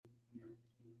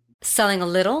Selling a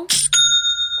little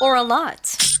or a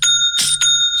lot?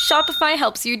 Shopify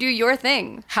helps you do your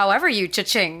thing, however you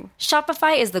cha-ching.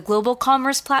 Shopify is the global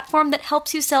commerce platform that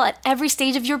helps you sell at every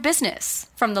stage of your business.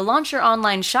 From the launch your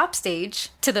online shop stage,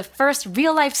 to the first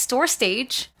real-life store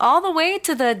stage, all the way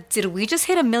to the did we just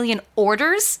hit 1 million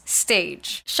orders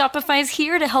stage. Shopify is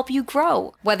here to help you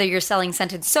grow. Whether you're selling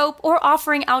scented soap or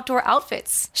offering outdoor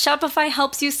outfits, Shopify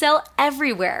helps you sell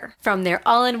everywhere. From their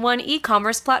all-in-one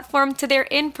e-commerce platform to their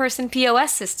in-person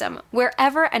POS system,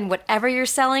 wherever and whatever you're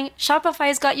selling,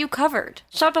 Shopify's got you covered.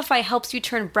 Shopify helps you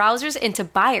turn browsers into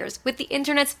buyers with the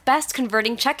internet's best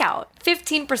converting checkout.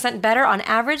 15% better on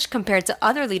average compared to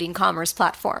other leading commerce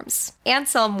platforms. And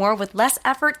sell more with less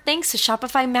effort thanks to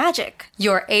Shopify Magic,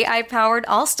 your AI-powered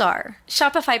all-star.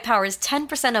 Shopify powers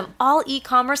 10% of all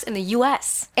e-commerce in the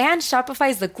US. And Shopify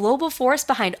is the global force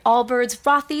behind Allbirds,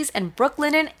 Rothy's, and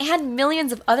Brooklinen, and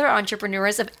millions of other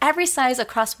entrepreneurs of every size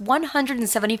across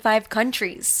 175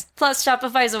 countries. Plus,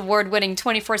 Shopify's award-winning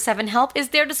 24/7 help is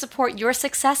there to support your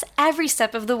success every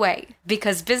step of the way.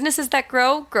 Because businesses that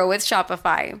grow, grow with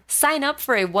Shopify. Sign up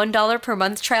for a $1 per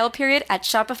month trial period at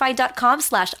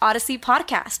shopify.com/Odyssey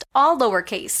Podcast, all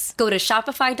lowercase. Go to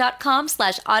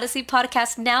shopify.com/Odyssey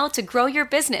Podcast now to grow your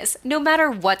business, no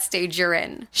matter what stage you're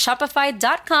in.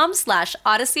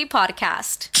 Shopify.com/Odyssey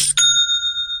Podcast.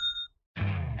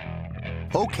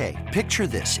 Okay, picture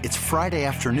this. It's Friday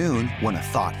afternoon when a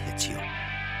thought hits you.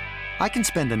 I can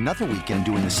spend another weekend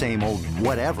doing the same old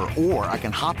whatever, or I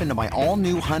can hop into my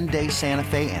all-new Hyundai Santa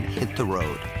Fe and hit the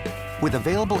road. With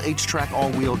available H-Track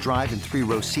all-wheel drive and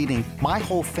 3-row seating, my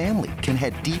whole family can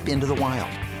head deep into the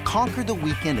wild. Conquer the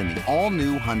weekend in the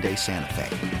all-new Hyundai Santa Fe.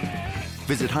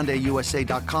 Visit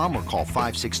HyundaiUSA.com or call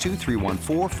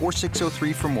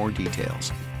 562-314-4603 for more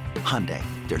details. Hyundai,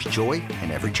 there's joy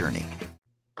in every journey.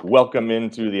 Welcome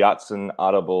into the Otson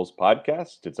Audibles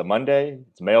podcast. It's a Monday.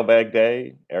 It's Mailbag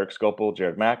Day. Eric Scopel,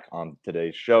 Jared Mack on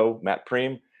today's show. Matt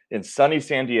Preem in sunny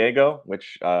San Diego,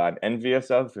 which I'm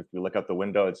envious of. If you look out the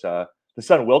window, it's the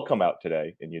sun will come out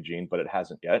today in Eugene, but it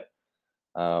hasn't yet.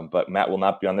 But Matt will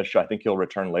not be on this show. I think he'll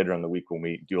return later in the week when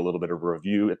we do a little bit of a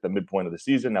review at the midpoint of the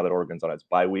season, now that Oregon's on its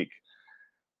bye week.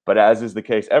 But as is the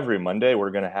case every Monday,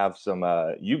 we're going to have some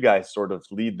you guys sort of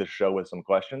lead the show with some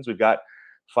questions. We've got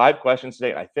 5 questions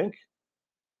today. I think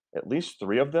at least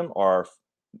 3 of them are,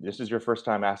 this is your first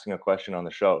time asking a question on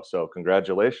the show. So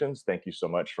congratulations. Thank you so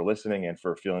much for listening and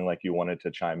for feeling like you wanted to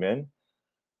chime in.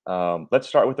 Let's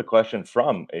start with a question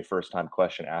from a first-time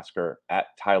question asker at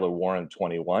Tyler Warren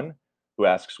 21, who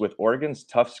asks, with Oregon's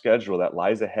tough schedule that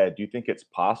lies ahead, do you think it's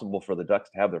possible for the Ducks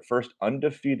to have their first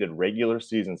undefeated regular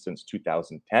season since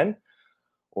 2010?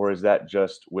 Or is that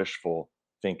just wishful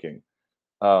thinking?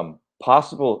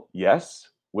 Possible, yes.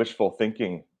 Wishful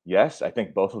thinking, yes. I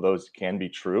think both of those can be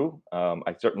true.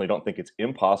 I certainly don't think it's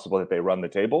impossible that they run the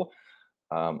table.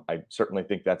 I certainly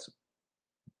think that's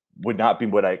would not be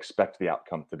what I expect the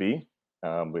outcome to be,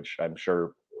 which I'm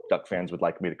sure Duck fans would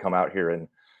like me to come out here and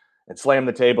slam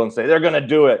the table and say, they're going to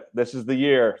do it. This is the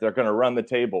year. They're going to run the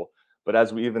table. But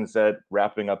as we even said,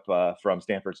 wrapping up from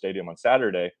Stanford Stadium on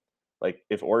Saturday, like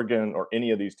if Oregon or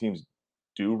any of these teams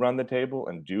do run the table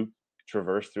and do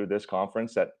traverse through this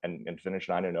conference and finish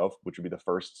 9-0, which would be the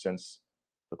first since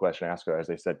the question asker, as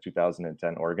they said,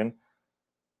 2010 Oregon,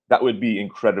 that would be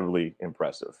incredibly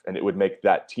impressive. And it would make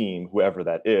that team, whoever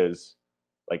that is,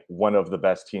 like one of the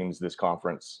best teams this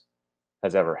conference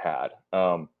has ever had.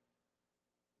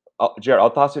 Jared, I'll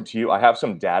toss it to you. I have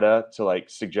some data to like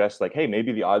suggest like, hey,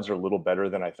 maybe the odds are a little better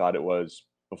than I thought it was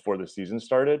before the season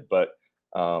started, but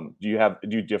do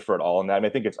you differ at all on that? I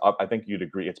mean, I think you'd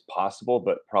agree it's possible,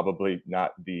 but probably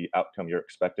not the outcome you're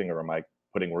expecting, or am I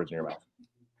putting words in your mouth?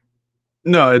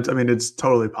 No, it's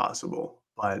totally possible,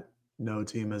 but no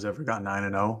team has ever gone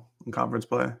 9-0 in conference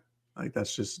play. Like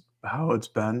that's just how it's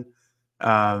been.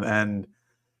 And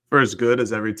for as good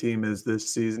as every team is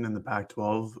this season in the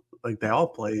Pac-12, like they all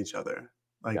play each other.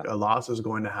 Like a loss is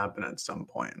going to happen at some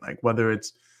point. Like whether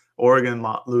it's Oregon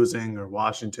losing or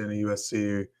Washington or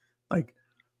USC, like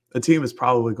the team is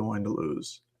probably going to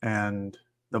lose. And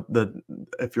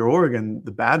if you're Oregon,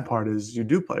 the bad part is you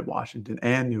do play Washington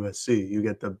and USC. You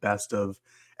get the best of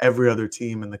every other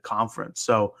team in the conference.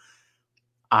 So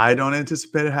I don't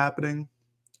anticipate it happening.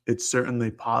 It's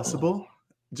certainly possible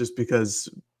just because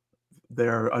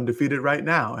they're undefeated right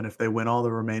now. And if they win all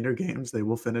the remainder games, they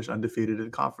will finish undefeated in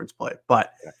conference play.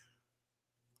 But,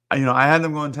 I had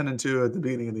them going 10-2 at the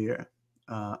beginning of the year.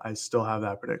 I still have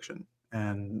that prediction.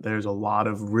 And there's a lot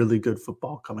of really good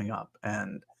football coming up.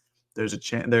 And there's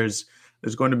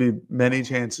going to be many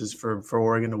chances for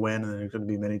Oregon to win, and there's going to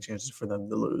be many chances for them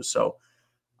to lose. So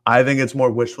I think it's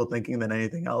more wishful thinking than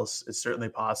anything else. It's certainly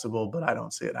possible, but I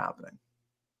don't see it happening.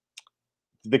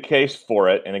 The case for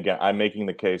it, and again, I'm making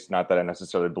the case, not that I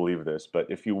necessarily believe this, but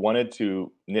if you wanted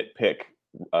to nitpick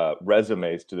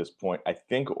resumes to this point, I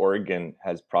think Oregon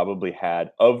has probably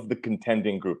had, of the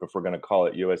contending group, if we're going to call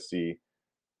it USC,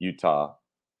 Utah,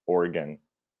 Oregon,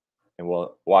 and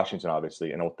Washington,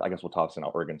 obviously, and I guess we'll toss in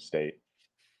Oregon State.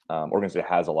 Oregon State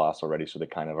has a loss already, so they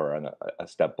kind of are on a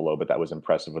step below, but that was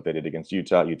impressive what they did against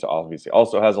Utah. Utah obviously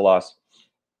also has a loss.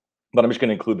 But I'm just going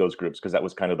to include those groups because that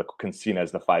was kind of seen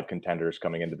as the 5 contenders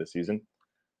coming into the season.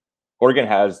 Oregon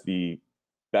has the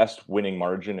best winning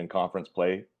margin in conference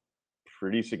play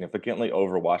pretty significantly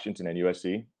over Washington and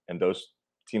USC. And those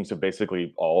teams have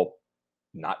basically all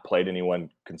not played anyone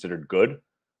considered good.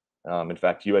 In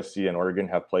fact, USC and Oregon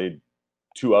have played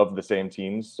 2 of the same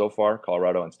teams so far,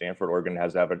 Colorado and Stanford. Oregon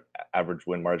has average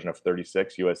win margin of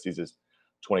 36. USC's is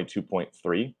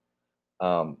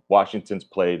 22.3. Washington's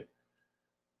played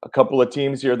a couple of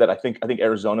teams here that I think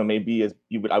Arizona maybe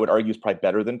I would argue is probably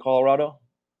better than Colorado,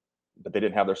 but they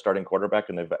didn't have their starting quarterback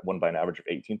and they've won by an average of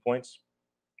 18 points.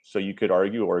 So you could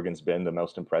argue Oregon's been the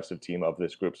most impressive team of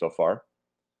this group so far.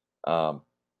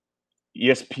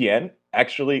 ESPN,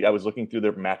 actually, I was looking through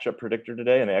their matchup predictor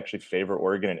today, and they actually favor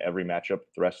Oregon in every matchup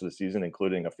the rest of the season,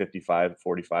 including a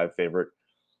 55-45 favorite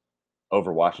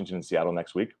over Washington and Seattle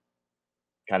next week.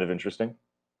 Kind of interesting.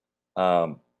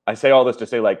 I say all this to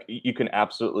say, like, you can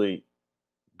absolutely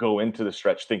go into the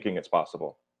stretch thinking it's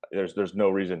possible. There's no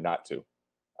reason not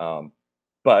to.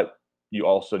 But you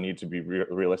also need to be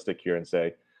realistic here and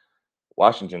say,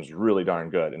 Washington's really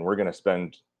darn good. And we're going to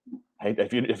spend,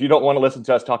 if you don't want to listen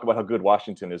to us talk about how good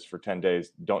Washington is for 10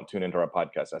 days, don't tune into our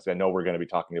podcast. I know we're going to be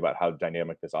talking about how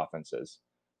dynamic this offense is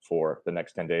for the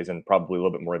next 10 days and probably a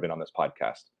little bit more even on this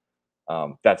podcast.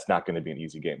 That's not going to be an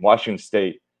easy game. Washington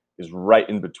State is right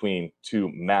in between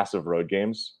 2 massive road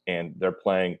games, and they're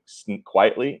playing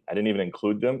quietly. I didn't even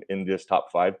include them in this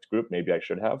top 5 group. Maybe I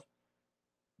should have.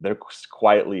 They're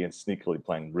quietly and sneakily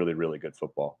playing really, really good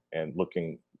football and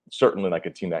looking certainly like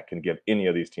a team that can give any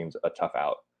of these teams a tough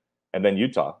out. And then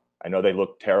Utah, I know they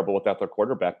look terrible without their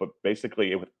quarterback, but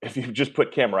basically if you just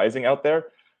put Cam Rising out there,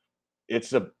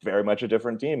 it's very much a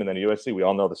different team. And then USC, we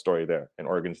all know the story there, and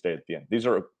Oregon State at the end. These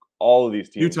are all of these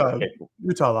teams.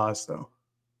 Utah lost though.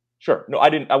 Sure. No, I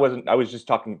didn't. I wasn't. I was just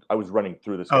talking. I was running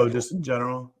through the schedule. Oh, just in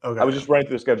general? Okay. I was just running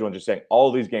through the schedule and just saying all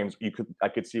of these games, I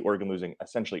could see Oregon losing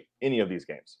essentially any of these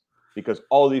games because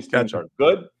all of these teams are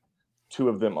good. 2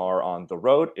 of them are on the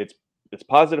road. It's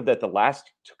positive that the last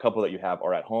couple that you have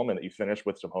are at home and that you finish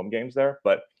with some home games there.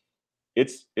 But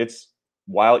it's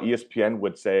while ESPN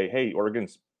would say, hey,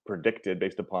 Oregon's predicted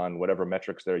based upon whatever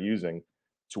metrics they're using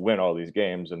to win all these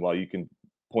games. And while you can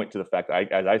point to the fact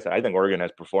that, as I said, I think Oregon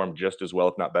has performed just as well,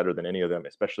 if not better than any of them,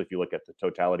 especially if you look at the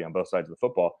totality on both sides of the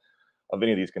football of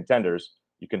any of these contenders.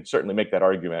 You can certainly make that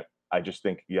argument. I just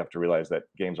think you have to realize that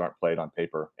games aren't played on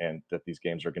paper and that these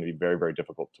games are going to be very, very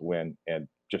difficult to win. And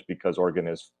just because Oregon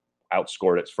has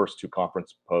outscored its first 2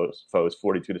 conference foes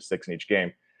 42-6 in each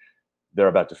game, they're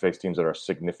about to face teams that are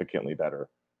significantly better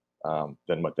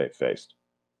than what they've faced.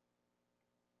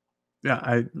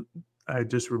 Yeah, I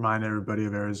just remind everybody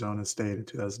of Arizona State in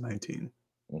 2019,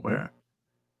 where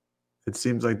it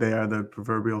seems like they are the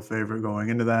proverbial favorite going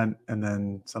into that, and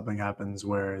then something happens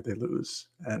where they lose.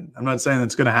 And I'm not saying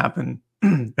that's going to happen,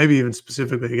 maybe even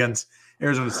specifically against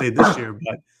Arizona State this year,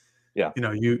 but yeah,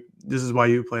 this is why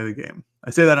you play the game. I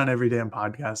say that on every damn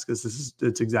podcast because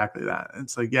it's exactly that.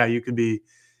 It's like, yeah, you could be,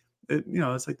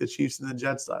 it's like the Chiefs and the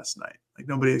Jets last night. Like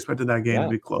nobody expected that game to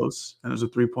be close, and it was a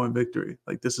 3-point victory.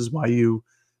 Like this is why you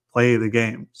play the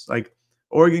games. Like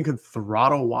Oregon could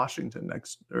throttle Washington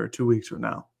 2 weeks from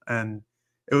now, and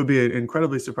it would be an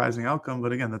incredibly surprising outcome.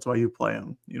 But again, that's why you play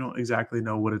them. You don't exactly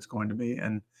know what it's going to be.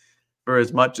 And for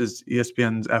as much as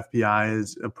ESPN's FPI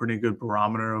is a pretty good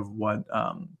barometer of what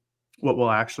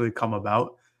will actually come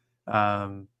about,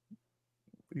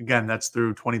 again, that's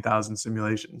through 20,000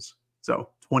 simulations. So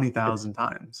 20,000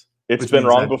 times. It's been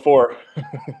wrong before.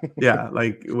 Yeah,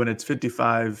 like when it's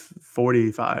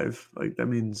 55-45, like that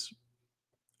means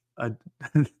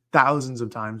thousands of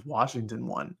times Washington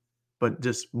won, but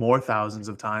just more thousands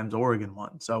of times Oregon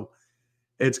won. So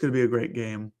it's going to be a great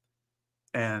game.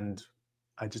 And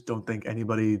I just don't think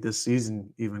anybody this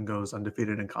season even goes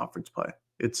undefeated in conference play.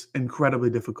 It's incredibly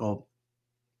difficult.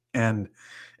 And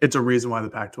it's a reason why the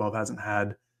Pac-12 hasn't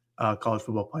had a college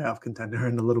football playoff contender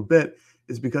in a little bit,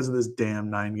 is because of this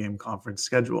damn 9-game conference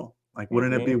schedule. Like,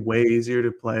 wouldn't it be way easier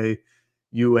to play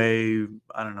UA,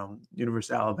 I don't know,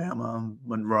 University of Alabama,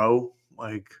 Monroe,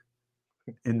 like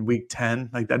in week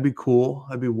 10? Like, that'd be cool.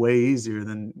 That'd be way easier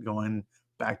than going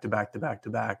back to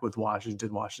back with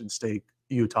Washington State,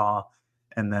 Utah,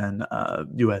 and then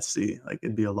USC. Like,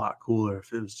 it'd be a lot cooler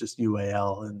if it was just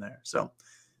UAL in there. So,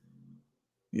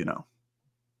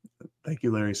 thank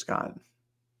you, Larry Scott.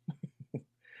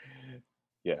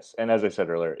 Yes, and as I said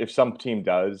earlier, if some team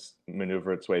does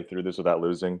maneuver its way through this without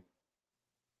losing,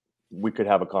 we could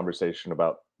have a conversation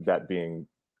about that being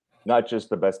not just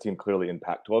the best team clearly in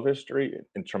Pac-12 history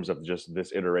in terms of just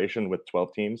this iteration with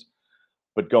 12 teams,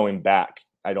 but going back,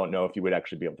 I don't know if you would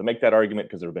actually be able to make that argument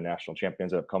because there have been national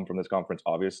champions that have come from this conference,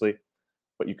 obviously,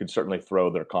 but you could certainly throw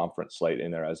their conference slate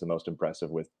in there as the most impressive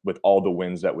with all the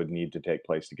wins that would need to take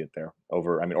place to get there.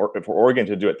 If for Oregon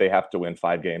to do it, they have to win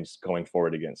 5 games going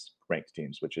forward against ranked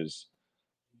teams, which is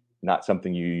not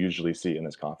something you usually see in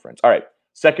this conference. All right,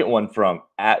 second one from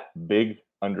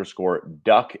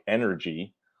 @big_Duck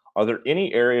Energy. Are there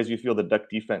any areas you feel the Duck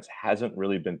defense hasn't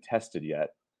really been tested yet?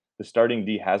 The starting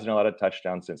D hasn't allowed a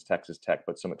touchdown since Texas Tech,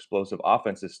 but some explosive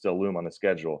offenses still loom on the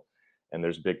schedule, and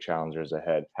there's big challengers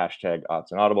ahead.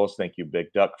 #Odds and Audibles. Thank you,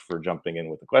 Big Duck, for jumping in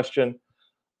with the question.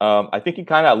 I think he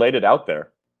kind of laid it out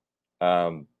there.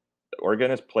 Oregon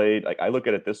has played, like, I look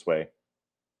at it this way.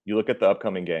 You look at the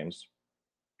upcoming games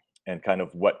and kind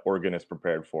of what Oregon is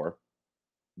prepared for.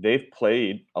 They've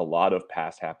played a lot of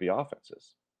pass-happy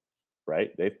offenses,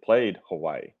 right? They've played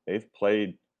Hawaii. They've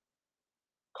played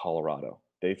Colorado.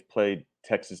 They've played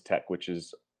Texas Tech, which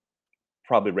is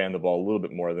probably ran the ball a little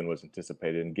bit more than was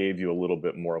anticipated and gave you a little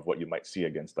bit more of what you might see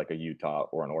against like a Utah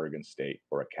or an Oregon State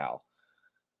or a Cal.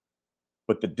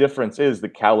 But the difference is the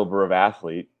caliber of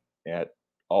athlete at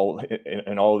all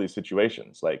in all of these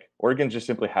situations. Like, Oregon just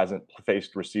simply hasn't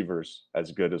faced receivers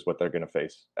as good as what they're going to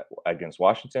face against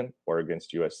Washington or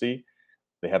against USC.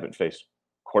 They haven't faced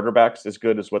quarterbacks as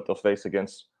good as what they'll face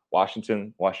against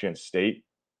Washington State,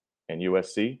 and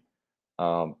USC.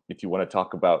 If you want to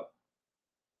talk about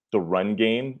the run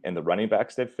game and the running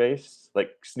backs they've faced,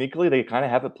 like, sneakily, they kind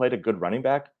of haven't played a good running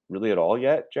back really at all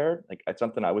yet, Jared. Like, it's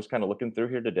something I was kind of looking through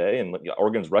here today, and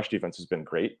Oregon's rush defense has been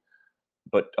great,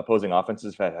 but opposing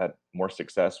offenses have had more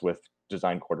success with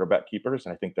designed quarterback keepers,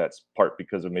 and I think that's part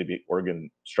because of maybe Oregon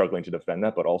struggling to defend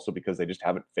that, but also because they just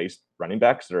haven't faced running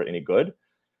backs that are any good.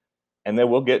 And then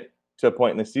we'll get to a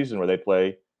point in the season where they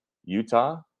play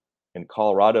Utah and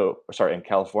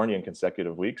California in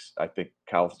consecutive weeks. I think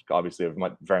Cal's obviously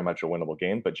very much a winnable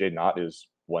game, but Jaden Ott is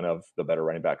one of the better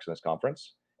running backs in this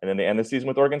conference. And then they end the season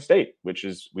with Oregon State, which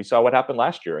is, we saw what happened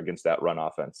last year against that run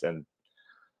offense. And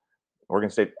Oregon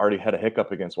State already had a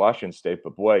hiccup against Washington State,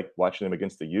 but boy, watching them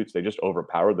against the Utes, they just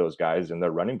overpowered those guys, and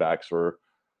their running backs were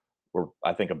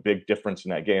I think a big difference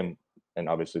in that game. And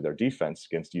obviously their defense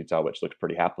against Utah, which looked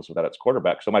pretty hapless without its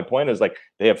quarterback. So my point is, like,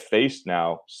 they have faced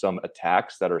now some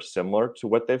attacks that are similar to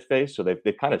what they've faced. So they've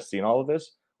kind of seen all of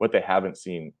this. What they haven't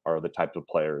seen are the type of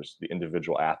players, the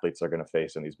individual athletes they're going to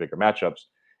face in these bigger matchups.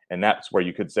 And that's where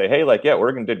you could say, hey, like, yeah,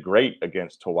 Oregon did great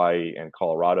against Hawaii and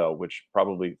Colorado, which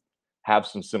probably have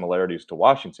some similarities to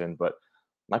Washington, but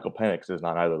Michael Penix is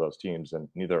not either of those teams, and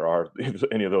neither are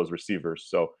any of those receivers.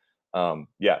 So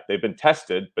yeah, they've been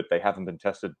tested, but they haven't been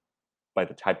tested by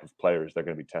the type of players they're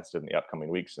going to be tested in the upcoming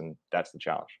weeks, and that's the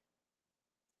challenge.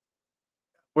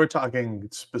 We're talking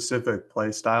specific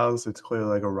play styles. It's clearly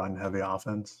like a run-heavy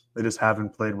offense. They just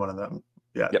haven't played one of them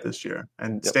yet this year.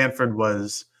 And Stanford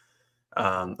was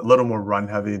a little more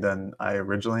run-heavy than I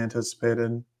originally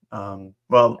anticipated.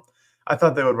 Well, I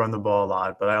thought they would run the ball a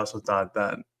lot, but I also thought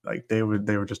that, like, they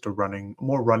were just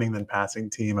more running than passing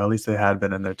team. At least they had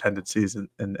been in their tendencies and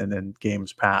in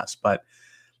games past. But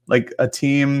like a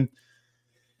team,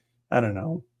 I don't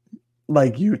know,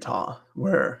 like Utah,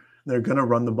 where they're going to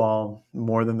run the ball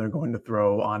more than they're going to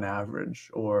throw on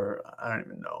average. Or I don't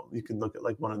even know. You could look at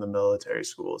like one of the military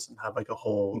schools and have like a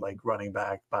whole like running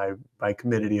back by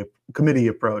committee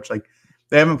approach. Like,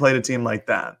 they haven't played a team like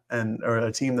that, or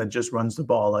a team that just runs the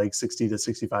ball like 60 to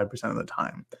 65% of the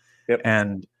time.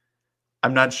 And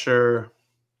I'm not sure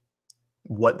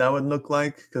what that would look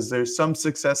like, because there's some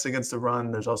success against the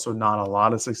run. There's also not a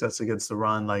lot of success against the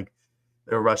run. Like,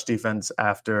 their rush defense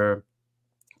after,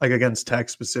 like against Tech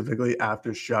specifically,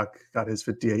 after Shuck got his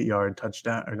 58-yard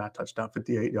touchdown, or not touchdown,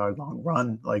 58-yard long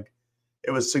run, like,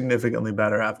 it was significantly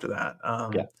better after that.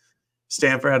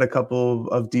 Stanford had a couple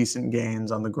of decent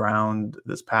gains on the ground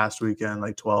this past weekend,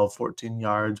 like 12, 14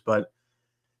 yards, but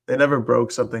they never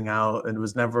broke something out. It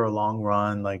was never a long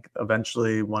run. Like,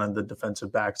 eventually one of the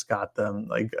defensive backs got them.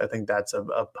 Like, I think that's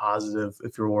a positive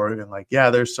if you're Oregon. Like, yeah,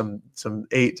 there's some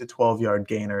 8 to 12-yard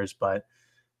gainers, but,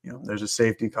 you know, there's a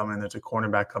safety coming. There's a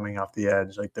cornerback coming off the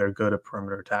edge. Like, they're good at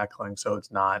perimeter tackling, so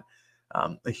it's not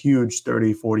a huge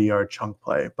 30, 40-yard chunk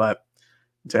play. But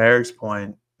to Eric's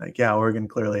point, Like, yeah, Oregon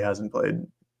clearly hasn't played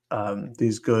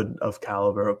these good of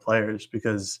caliber of players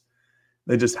because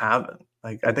they just haven't.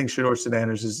 Like, I think Shedeur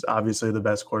Sanders is obviously the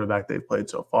best quarterback they've played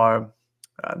so far.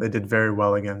 They did very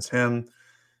well against him.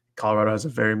 Colorado has a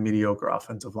very mediocre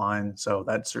offensive line, so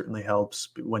that certainly helps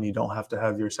when you don't have to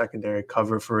have your secondary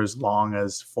cover for as long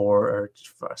as 6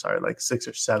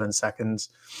 or 7 seconds.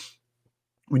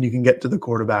 When you can get to the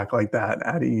quarterback like that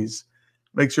at ease,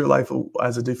 makes your life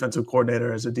as a defensive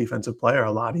coordinator, as a defensive player,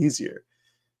 a lot easier.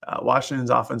 Washington's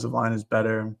offensive line is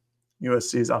better.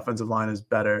 USC's offensive line is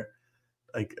better.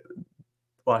 Like,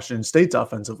 Washington State's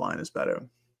offensive line is better.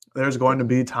 There's going to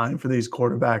be time for these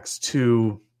quarterbacks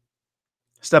to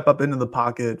step up into the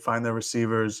pocket, find their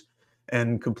receivers,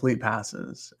 and complete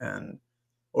passes. And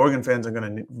Oregon fans are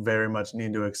going to very much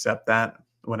need to accept that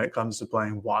when it comes to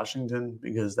playing Washington,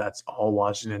 because that's all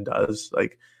Washington does.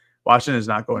 Like, Washington is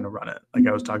not going to run it. Like,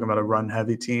 I was talking about a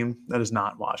run-heavy team. That is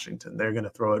not Washington. They're going to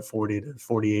throw it 40 to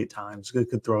 48 times. They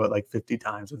could throw it like 50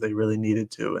 times if they really needed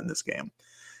to in this game.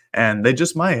 And they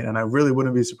just might, and I really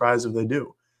wouldn't be surprised if they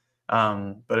do.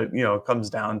 But it comes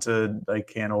down to, like,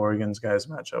 can Oregon's guys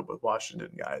match up with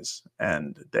Washington guys?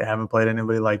 And they haven't played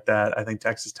anybody like that. I think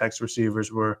Texas Tech's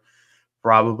receivers were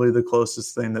probably the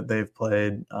closest thing that they've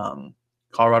played.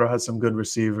 Colorado has some good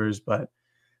receivers, but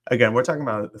again, we're talking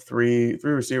about three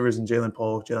receivers in Jalen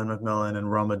Polk, Jalen McMillan,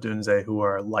 and Roma Dunze, who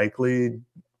are likely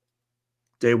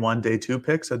day 1, day 2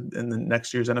 picks in the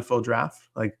next year's NFL draft.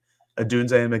 Like,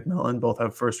 Dunze and McMillan both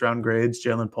have first-round grades.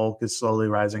 Jalen Polk is slowly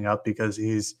rising up because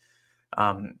he's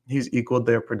equaled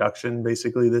their production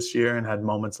basically this year and had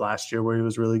moments last year where he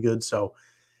was really good. So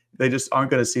they just aren't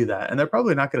going to see that. And they're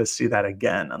probably not going to see that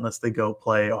again unless they go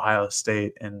play Ohio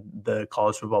State in the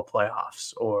college football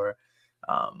playoffs or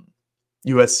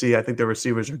USC. I think their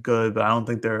receivers are good, but I don't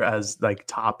think they're as, like,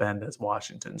 top end as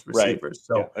Washington's receivers.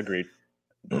 Right. So yeah, agreed.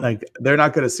 Like, they're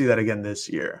not going to see that again this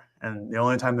year. And the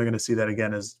only time they're going to see that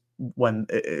again is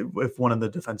if one of the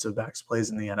defensive backs plays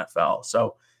in the NFL.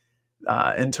 So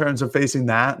in terms of facing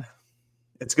that,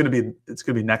 it's going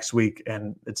to be next week,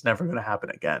 and it's never going to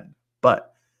happen again.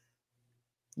 But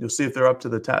you'll see if they're up to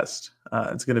the test.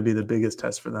 It's going to be the biggest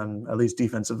test for them, at least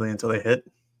defensively, until they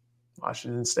hit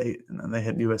Washington State, and then they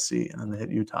hit USC, and then they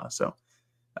hit Utah. So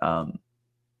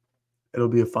it'll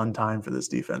be a fun time for this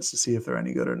defense to see if they're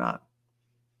any good or not.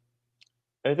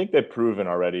 I think they've proven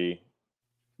already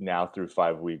now through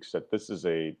 5 weeks that this is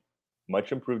a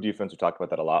much improved defense. We talked about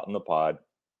that a lot in the pod.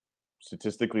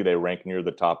 Statistically, they rank near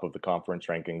the top of the conference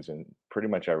rankings in pretty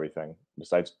much everything.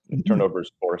 Besides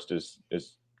turnovers forced is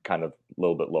kind of a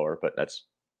little bit lower, but that's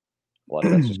a lot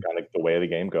of that's just kind of the way the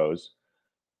game goes.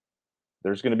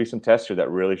 There's going to be some tests here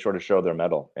that really sort of show their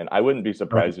mettle. And I wouldn't be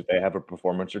surprised if they have a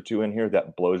performance or two in here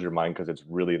that blows your mind because it's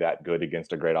really that good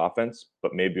against a great offense,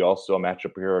 but maybe also a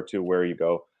matchup here or two where you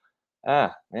go,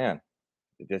 man,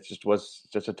 it was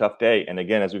just a tough day. And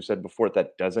again, as we've said before,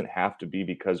 that doesn't have to be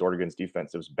because Oregon's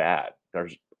defense is bad.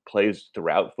 There's plays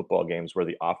throughout football games where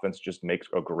the offense just makes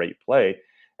a great play.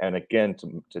 And again,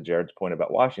 to Jared's point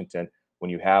about Washington,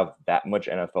 when you have that much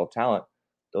NFL talent,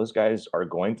 those guys are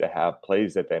going to have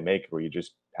plays that they make where you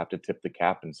just have to tip the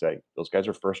cap and say, those guys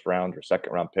are first round or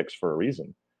second round picks for a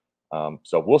reason.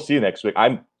 So we'll see next week.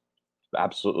 I'm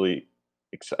absolutely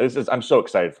excited. I'm so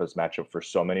excited for this matchup for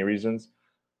so many reasons.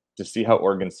 To see how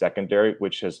Oregon's secondary,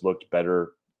 which has looked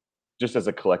better just as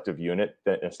a collective unit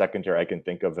than a secondary I can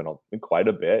think of in quite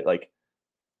a bit. Like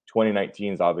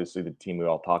 2019 is obviously the team we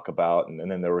all talk about. And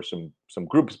then there were some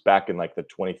groups back in like the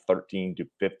 2013 to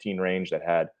 15 range that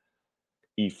had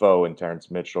Efo and Terrence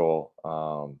Mitchell,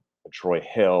 Troy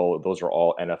Hill. Those are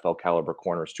all NFL caliber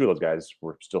corners. Two of those guys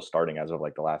were still starting as of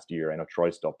like the last year. I know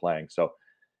Troy's still playing. So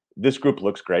this group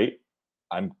looks great.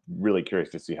 I'm really curious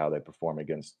to see how they perform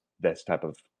against this type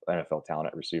of NFL talent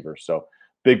at receiver. So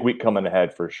big week coming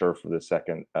ahead for sure for this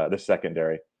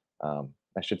secondary.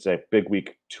 I should say big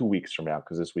week 2 weeks from now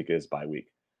because this week is bye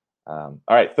week. All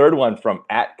right, third one from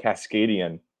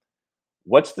 @Cascadian.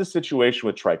 What's the situation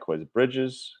with Trikweze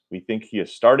Bridges? We think he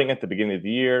is starting at the beginning of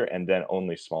the year and then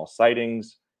only small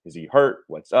sightings. Is he hurt?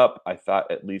 What's up? I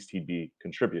thought at least he'd be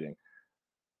contributing.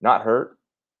 Not hurt.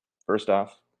 First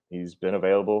off, he's been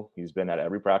available. He's been at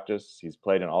every practice. He's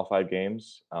played in all 5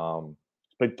 games.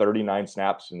 He's played 39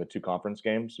 snaps in the 2 conference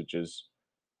games, which is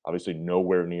obviously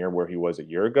nowhere near where he was a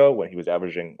year ago when he was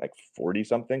averaging like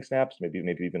 40-something snaps, maybe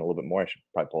even a little bit more. I should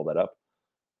probably pull that up.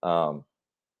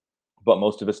 But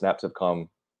most of his snaps have come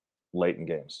late in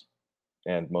games.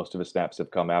 And most of his snaps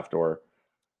have come after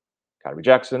Kyrie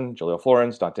Jackson, Jaleel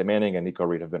Florence, Dante Manning, and Nico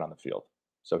Reed have been on the field.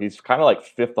 So he's kind of like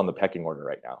 5th on the pecking order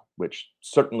right now, which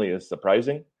certainly is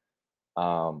surprising.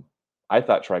 I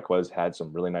thought Triquez had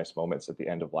some really nice moments at the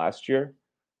end of last year.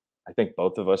 I think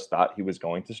both of us thought he was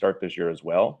going to start this year as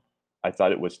well. I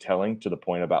thought it was telling to the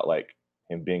point about like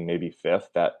him being maybe fifth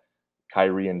that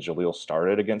Kyrie and Jaleel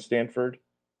started against Stanford,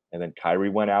 and then Kyrie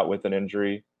went out with an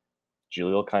injury.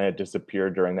 Jaleel kind of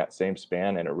disappeared during that same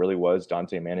span, and it really was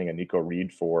Dante Manning and Nico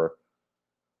Reed for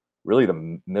really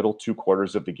the middle 2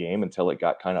 quarters of the game until it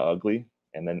got kind of ugly,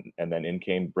 and then in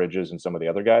came Bridges and some of the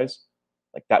other guys.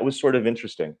 Like that was sort of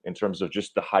interesting in terms of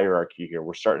just the hierarchy here.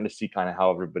 We're starting to see kind of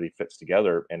how everybody fits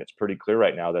together, and it's pretty clear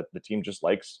right now that the team just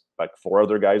likes like 4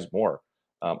 other guys more.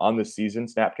 On the season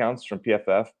snap counts from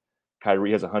PFF,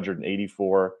 Kyrie has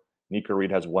 184, Nico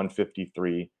Reed has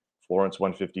 153, Florence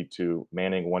 152,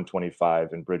 Manning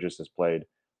 125, and Bridges has played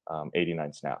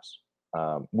 89 snaps.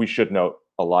 We should note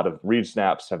a lot of Reed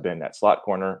snaps have been at slot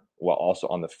corner while also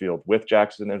on the field with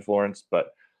Jackson and Florence,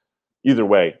 but either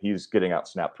way, he's getting out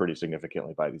snapped pretty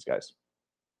significantly by these guys.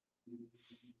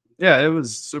 Yeah, it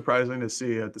was surprising to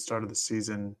see at the start of the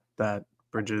season that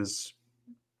Bridges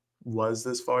was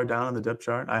this far down on the depth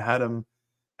chart. I had him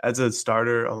as a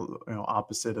starter,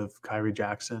 opposite of Kyrie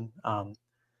Jackson.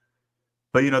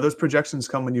 But those projections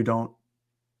come when you don't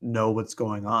know what's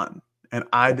going on, and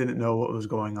I didn't know what was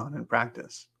going on in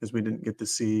practice because we didn't get to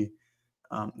see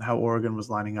how Oregon was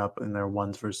lining up in their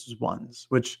ones versus ones,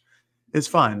 which is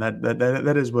fine.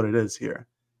 That is what it is here,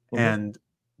 and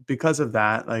because of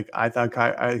that, like I thought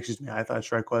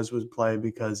Triquez would play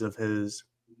because of his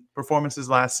performances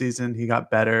last season. He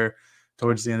got better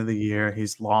towards the end of the year.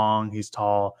 He's long, he's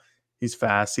tall, he's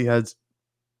fast. He has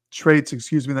traits,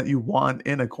 that you want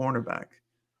in a cornerback.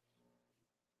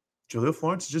 Jaleel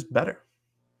Florence is just better.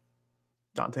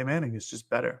 Dante Manning is just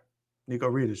better. Nico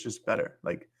Reed is just better.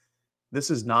 Like,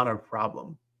 this is not a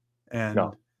problem. And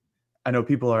No. I know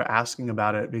people are asking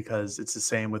about it because it's the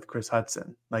same with Chris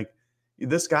Hudson. Like,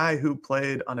 this guy who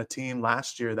played on a team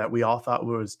last year that we all thought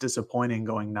was disappointing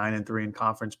going 9-3 in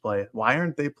conference play. Why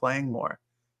aren't they playing more?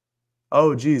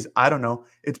 Oh, geez, I don't know.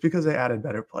 It's because they added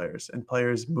better players and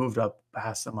players moved up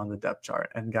past them on the depth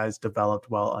chart and guys developed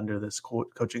well under this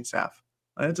coaching staff.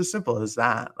 And it's as simple as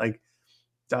that. Like,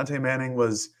 Dante Manning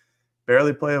was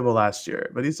barely playable last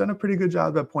year, but he's done a pretty good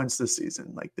job at points this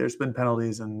season. Like, there's been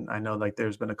penalties, and I know like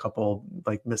there's been a couple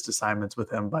like missed assignments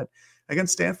with him, but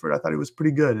against Stanford, I thought he was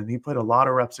pretty good, and he played a lot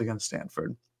of reps against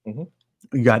Stanford. You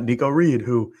got Nico Reed,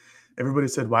 who everybody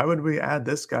said, why would we add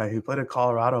this guy who played at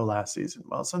Colorado last season?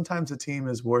 Well, sometimes a team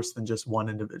is worse than just one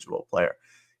individual player.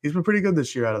 He's been pretty good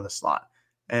this year out of the slot,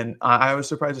 and I was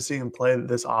surprised to see him play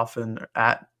this often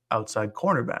at outside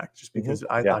cornerback, just because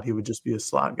I thought he would just be a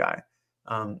slot guy.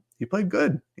 He played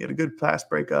good. He had a good pass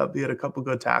breakup. He had a couple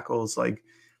good tackles. Like,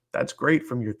 that's great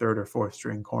from your third or fourth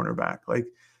string cornerback. Like,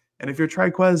 and if you're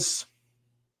Triquez,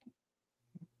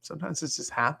 sometimes it just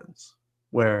happens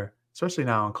where, especially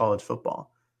now in college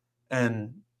football,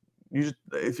 and you just,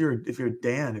 if you're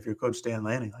Coach Dan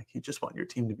Lanning, like, you just want your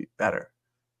team to be better.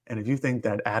 And if you think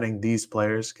that adding these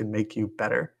players can make you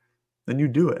better, then you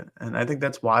do it. And I think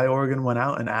that's why Oregon went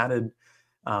out and added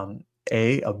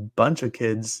a bunch of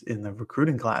kids in the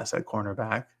recruiting class at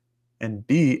cornerback, and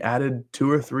B, added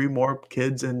 2 or 3 more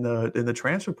kids in the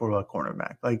transfer portal at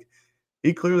cornerback. Like,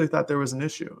 he clearly thought there was an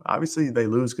issue. Obviously, they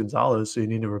lose Gonzalez, so you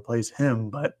need to replace him,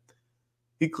 but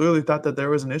he clearly thought that there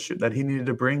was an issue, that he needed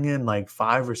to bring in like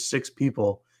 5 or 6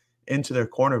 people into their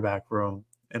cornerback room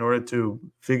in order to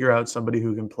figure out somebody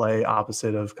who can play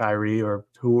opposite of Kyrie or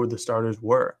who the starters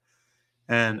were.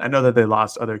 And I know that they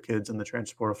lost other kids in the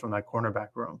transfer portal from that cornerback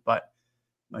room, but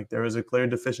like, there was a clear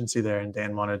deficiency there, and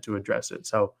Dan wanted to address it.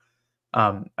 So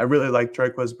I really like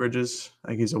Triquez Bridges. I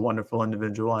think he's a wonderful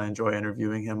individual. I enjoy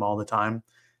interviewing him all the time.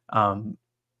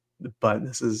 But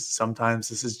this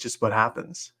is just what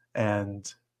happens.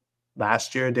 And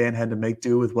last year, Dan had to make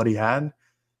do with what he had.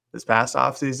 This past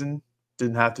offseason,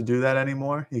 didn't have to do that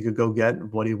anymore. He could go get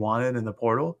what he wanted in the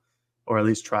portal, or at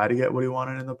least try to get what he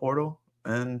wanted in the portal.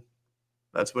 And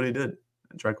that's what he did.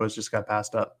 And Triquez just got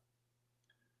passed up.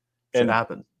 Shit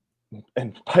happens.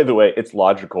 And by the way, it's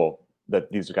logical that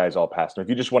these guys all passed him. If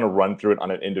you just want to run through it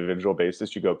on an individual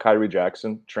basis, you go Kyrie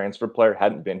Jackson, transfer player,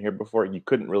 hadn't been here before. You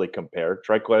couldn't really compare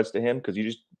Triquez to him because you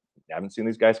just haven't seen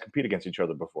these guys compete against each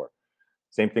other before.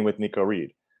 Same thing with Nico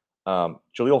Reed.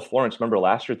 Jaleel Florence, remember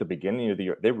last year at the beginning of the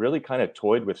year, they really kind of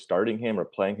toyed with starting him or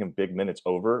playing him big minutes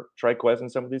over Triquez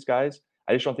and some of these guys.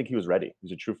 I just don't think he was ready.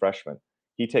 He's a true freshman.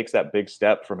 He takes that big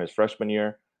step from his freshman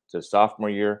year to his sophomore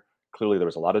year. Clearly, there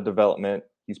was a lot of development.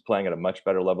 He's playing at a much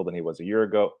better level than he was a year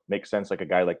ago. Makes sense, like a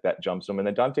guy like that jumps him. And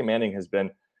then Dante Manning has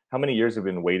been, how many years have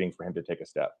been waiting for him to take a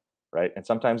step, right? And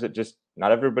sometimes it just,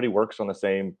 not everybody works on the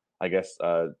same, I guess,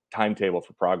 timetable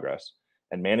for progress.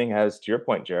 And Manning has, to your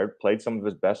point, Jared, played some of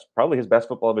his best, probably his best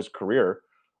football of his career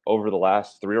over the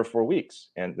last 3 or 4 weeks.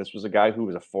 And this was a guy who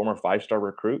was a former 5-star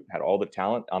recruit, had all the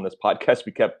talent. On this podcast,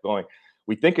 we kept going,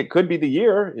 we think it could be the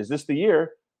year. Is this the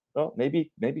year? Well,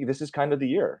 maybe this is kind of the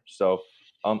year. So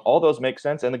all those make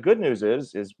sense. And the good news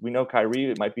is we know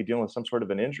Kyrie might be dealing with some sort of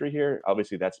an injury here.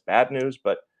 Obviously, that's bad news.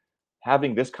 But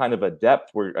having this kind of a depth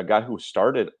where a guy who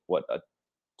started, a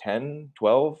 10,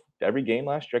 12 every game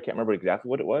last year, I can't remember exactly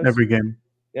what it was. Every game.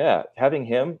 Yeah, having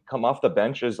him come off the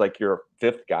bench as like your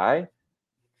fifth guy.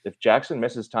 If Jackson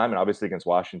misses time, and obviously against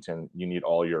Washington, you need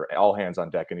all hands on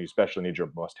deck, and you especially need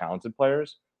your most talented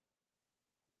players.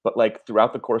 But like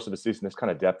throughout the course of the season, this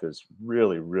kind of depth is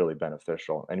really, really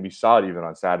beneficial. And we saw it even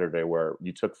on Saturday where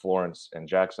you took Florence and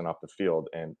Jackson off the field,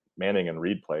 and Manning and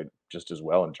Reed played just as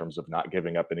well in terms of not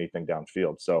giving up anything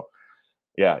downfield. So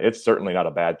yeah, it's certainly not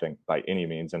a bad thing by any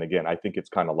means. And again, I think it's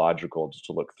kind of logical just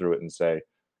to look through it and say, a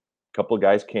couple of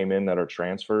guys came in that are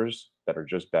transfers that are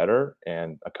just better,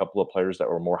 and a couple of players that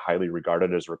were more highly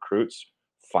regarded as recruits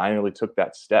finally took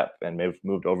that step and may have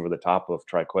moved over the top of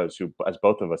Triquez, who, as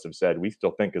both of us have said, we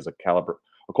still think is a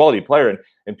quality player.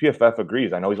 And PFF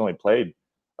agrees. I know he's only played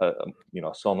a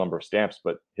small number of stamps,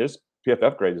 but his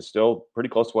PFF grade is still pretty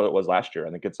close to what it was last year.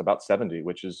 I think it's about 70,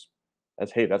 which is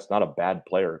that's not a bad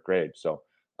player grade. So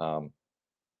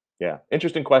yeah,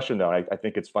 interesting question though. I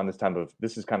think it's fun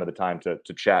this is kind of the time to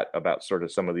chat about sort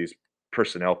of some of these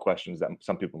personnel questions that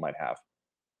some people might have.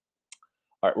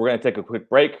 All right, we're going to take a quick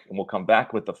break, and we'll come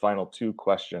back with the final 2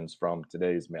 questions from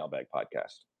today's Mailbag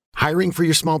podcast. Hiring for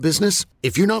your small business?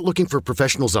 If you're not looking for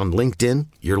professionals on LinkedIn,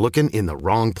 you're looking in the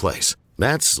wrong place.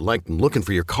 That's like looking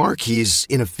for your car keys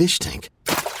in a fish tank.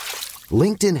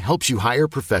 LinkedIn helps you hire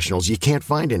professionals you can't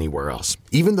find anywhere else,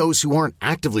 even those who aren't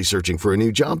actively searching for a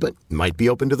new job but might be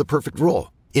open to the perfect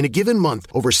role. In a given month,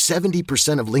 over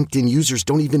 70% of LinkedIn users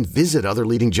don't even visit other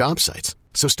leading job sites.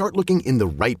 So start looking in the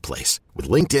right place. With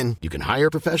LinkedIn, you can hire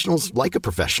professionals like a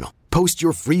professional. Post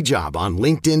your free job on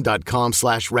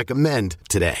linkedin.com/recommend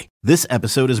today. This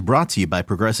episode is brought to you by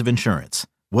Progressive Insurance.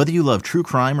 Whether you love true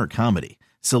crime or comedy,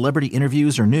 celebrity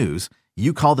interviews or news,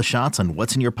 you call the shots on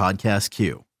what's in your podcast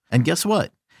queue. And guess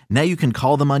what? Now you can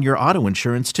call them on your auto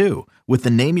insurance too with the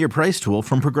Name Your Price tool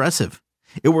from Progressive.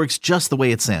 It works just the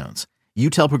way it sounds. You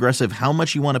tell Progressive how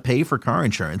much you want to pay for car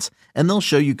insurance, and they'll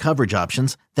show you coverage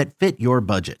options that fit your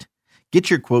budget. Get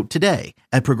your quote today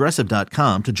at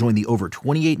Progressive.com to join the over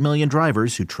 28 million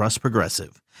drivers who trust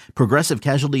Progressive. Progressive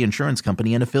Casualty Insurance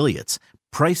Company and Affiliates.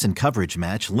 Price and coverage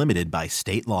match limited by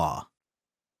state law.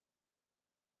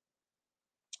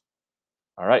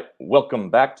 All right, welcome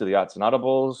back to the Odds and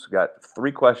Audibles. We've got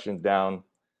 3 questions down,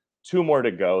 2 more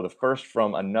to go. The first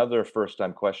from another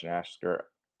first-time question asker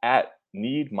at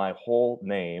Need My Whole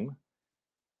Name.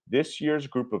 This year's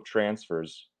group of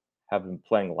transfers have been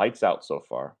playing lights out so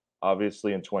far.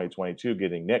 Obviously, in 2022,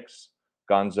 getting Knicks,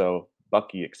 Gonzo,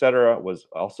 Bucky, etc., was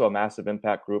also a massive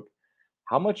impact group.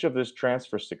 How much of this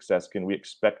transfer success can we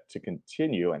expect to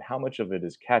continue, and how much of it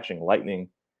is catching lightning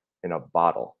in a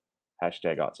bottle?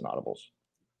 Hashtag Odds and Audibles.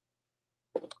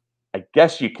 I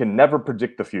guess you can never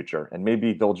predict the future, and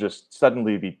maybe they'll just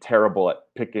suddenly be terrible at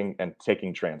picking and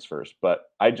taking transfers.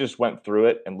 But I just went through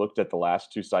it and looked at the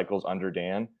last 2 cycles under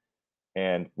Dan,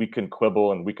 and we can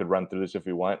quibble and we could run through this if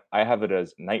we want. I have it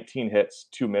as 19 hits,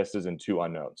 2 misses, and 2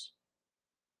 unknowns.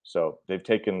 So they've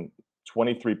taken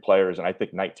 23 players, and I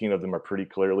think 19 of them are pretty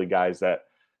clearly guys that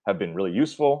have been really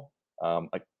useful.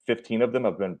 Like 15 of them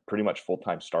have been pretty much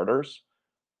full-time starters.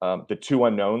 The 2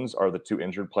 unknowns are the 2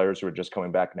 injured players who are just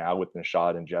coming back now with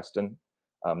Nishad and Justin.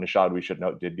 Nishad, we should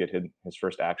note, did get his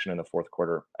first action in the 4th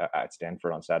quarter at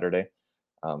Stanford on Saturday.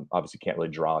 Obviously can't really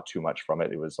draw too much from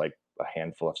it. It was like a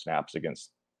handful of snaps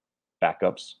against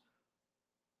backups.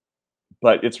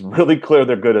 But it's really clear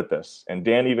they're good at this. And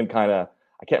Dan even kind of,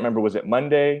 I can't remember, was it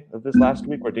Monday of this last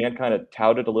week where Dan kind of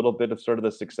touted a little bit of sort of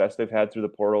the success they've had through the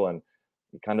portal, and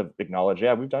he kind of acknowledged,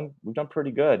 yeah, we've done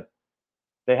pretty good.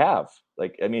 They have.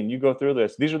 Like, I mean, you go through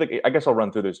this. These are I guess I'll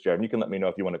run through this, Jared. You can let me know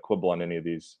if you want to quibble on any of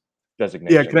these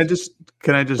designations. Yeah,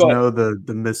 can I just know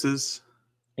the misses?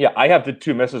 Yeah, I have the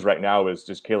 2 misses right now is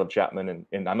just Caleb Chapman,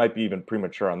 and I might be even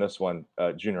premature on this one,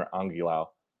 Junior Anguilao,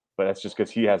 but that's just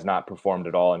because he has not performed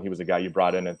at all, and he was a guy you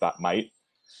brought in and thought might.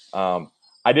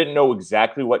 I didn't know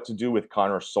exactly what to do with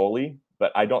Connor Soley,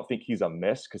 but I don't think he's a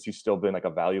miss because he's still been like a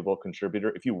valuable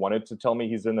contributor. If you wanted to tell me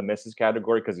he's in the misses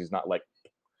category because he's not like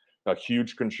a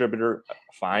huge contributor,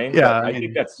 fine. Yeah, I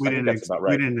think that's about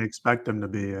right. We didn't expect him to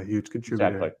be a huge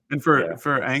contributor. Exactly. And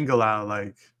for Anguilao,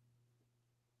 like,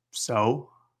 so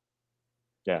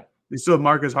yeah, we still have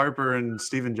Marcus Harper and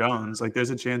Stephen Jones. Like, there's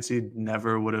a chance he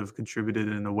never would have contributed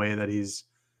in the way that he's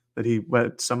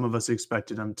what some of us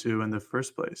expected him to in the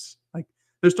first place. Like,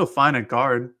 they're still fine at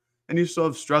guard, and you still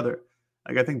have Strother.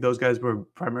 Like, I think those guys were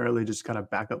primarily just kind of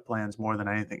backup plans more than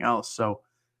anything else. So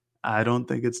I don't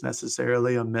think it's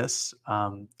necessarily a miss.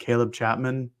 Caleb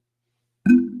Chapman,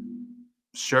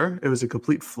 sure, it was a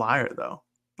complete flyer though.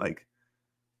 Like,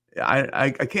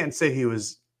 I can't say he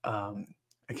was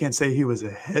I can't say he was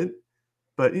a hit,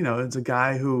 but it's a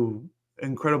guy who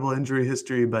incredible injury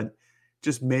history, but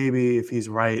just maybe if he's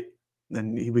right,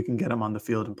 then we can get him on the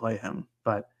field and play him.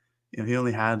 But he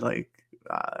only had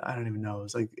I don't even know, it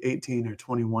was like 18 or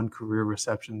 21 career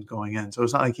receptions going in. So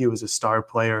it's not like he was a star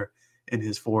player in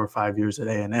his 4 or 5 years at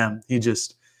A&M. He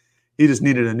just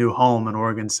needed a new home, and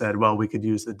Oregon said, well, we could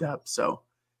use the depth. So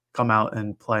come out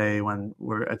and play when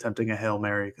we're attempting a Hail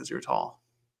Mary because you're tall.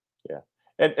 Yeah.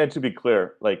 And to be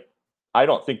clear, like, I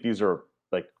don't think these are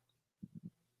like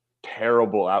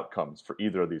terrible outcomes for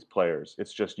either of these players.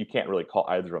 It's just you can't really call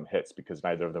either of them hits because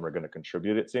neither of them are going to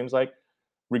contribute, it seems like.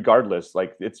 Regardless,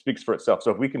 like, it speaks for itself. So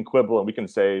if we can quibble and we can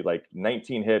say like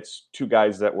 19 hits, 2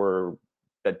 guys that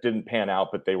didn't pan out,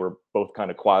 but they were both kind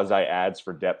of quasi ads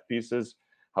for depth pieces,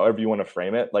 however you want to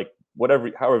frame it, like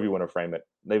however you want to frame it,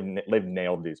 they've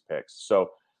nailed these picks.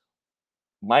 So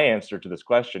my answer to this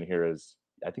question here is,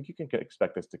 I think you can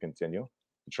expect this to continue.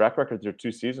 The track record through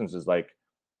 2 seasons is like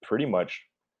pretty much,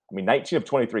 19 of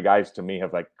 23 guys to me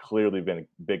have like clearly been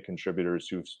big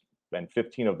contributors and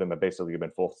 15 of them have basically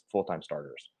been full-time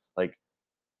starters. Like,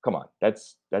 come on,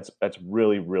 that's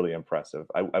really, really impressive.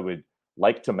 I would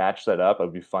like to match that up. It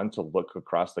would be fun to look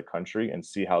across the country and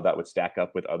see how that would stack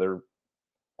up with other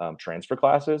transfer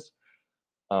classes,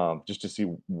 just to see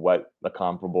what a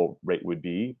comparable rate would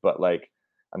be. But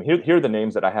here are the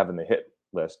names that I have in the hit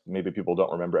list. Maybe people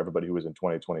don't remember everybody who was in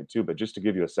 2022, but just to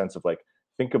give you a sense of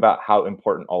think about how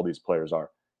important all these players are.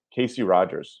 Casey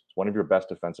Rogers, one of your best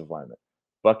defensive linemen.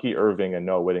 Bucky Irving and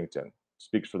Noah Whittington,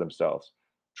 speaks for themselves.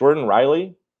 Jordan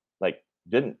Riley,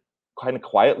 didn't kind of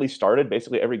quietly started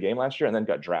basically every game last year and then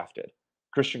got drafted.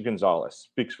 Christian Gonzalez,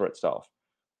 speaks for itself.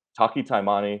 Taki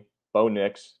Taimani, Bo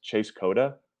Nix, Chase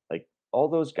Cota, all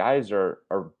those guys are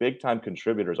big time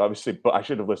contributors. Obviously, but I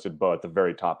should have listed Bo at the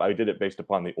very top. I did it based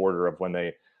upon the order of when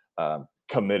they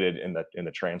committed in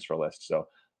the transfer list. So,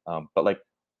 but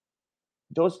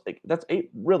that's 8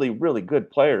 really, really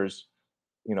good players.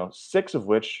 5 of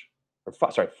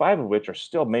which are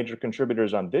still major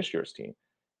contributors on this year's team.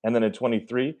 And then in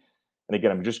 23, and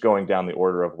again, I'm just going down the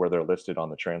order of where they're listed on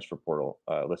the transfer portal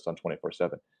list on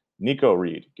 24/7. Nico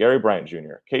Reed, Gary Bryant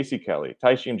Jr., Casey Kelly,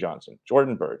 Tysheem Johnson,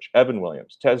 Jordan Burge, Evan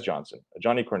Williams, Tez Johnson,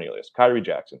 Johnny Cornelius, Kyrie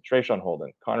Jackson, Trayshawn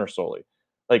Holden, Connor Soley.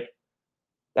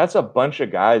 That's a bunch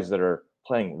of guys that are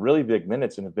playing really big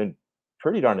minutes and have been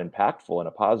pretty darn impactful in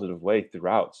a positive way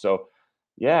throughout. So,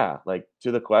 yeah,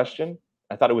 to the question,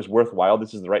 I thought it was worthwhile.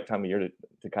 This is the right time of year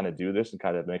to kind of do this and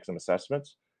kind of make some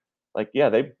assessments.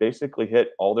 They basically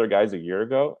hit all their guys a year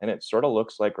ago, and it sort of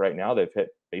looks like right now they've hit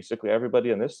basically everybody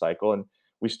in this cycle. And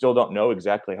we still don't know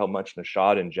exactly how much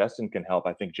Nashad and Justin can help.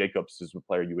 I think Jacobs is a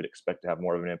player you would expect to have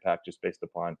more of an impact just based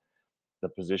upon the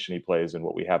position he plays and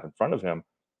what we have in front of him.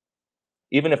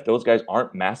 Even if those guys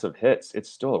aren't massive hits,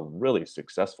 it's still a really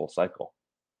successful cycle.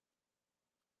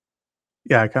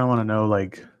 Yeah, I kind of want to know,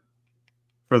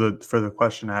 for the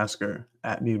question asker,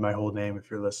 at Need My Whole Name, if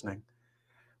you're listening,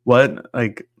 why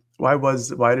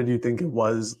did you think it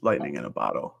was lightning in a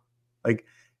bottle?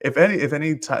 If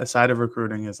any side of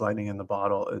recruiting is lightning in the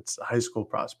bottle, it's high school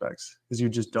prospects, because you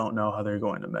just don't know how they're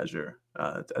going to measure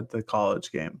at the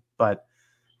college game. But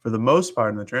for the most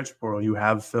part in the transfer portal, you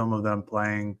have film of them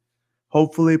playing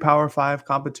hopefully Power 5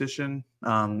 competition.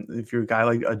 If you're a guy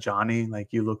like a Johnny,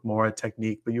 you look more at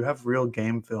technique, but you have real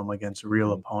game film against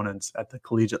real opponents at the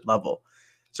collegiate level.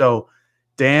 So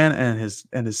Dan and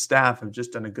his staff have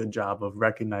just done a good job of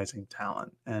recognizing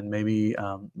talent and maybe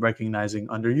recognizing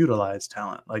underutilized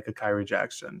talent like a Kyrie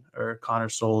Jackson or Connor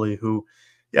Soley, who,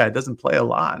 doesn't play a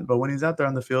lot, but when he's out there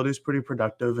on the field, he's pretty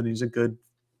productive, and he's like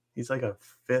a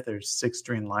 5th or 6th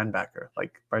string linebacker.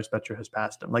 Bryce Betcher has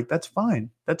passed him. That's fine.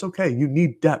 That's okay. You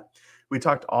need depth. We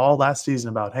talked all last season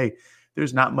about, hey,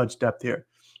 there's not much depth here.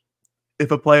 If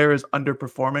a player is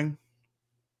underperforming,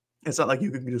 it's not like you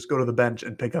can just go to the bench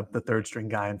and pick up the 3rd string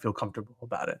guy and feel comfortable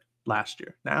about it last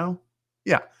year. Now,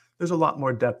 there's a lot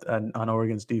more depth on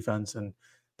Oregon's defense and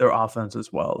their offense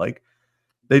as well.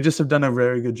 They just have done a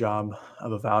very good job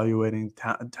of evaluating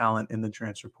talent in the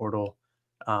transfer portal,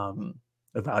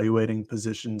 evaluating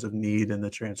positions of need in the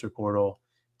transfer portal,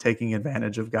 taking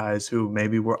advantage of guys who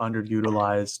maybe were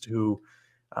underutilized, who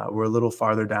were a little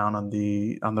farther down on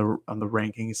the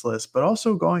rankings list, but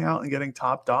also going out and getting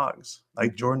top dogs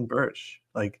like Jordan Burch.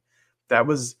 That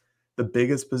was the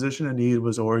biggest position in need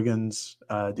was Oregon's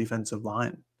defensive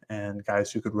line and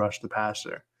guys who could rush the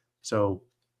passer. So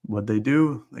what they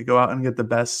do, they go out and get the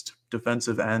best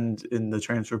defensive end in the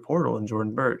transfer portal in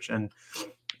Jordan Birch. And,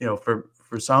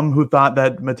 for some who thought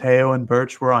that Mateo and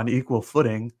Birch were on equal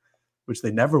footing, which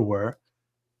they never were,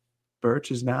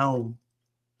 Birch is now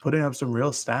putting up some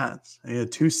real stats. He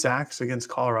had 2 sacks against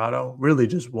Colorado, really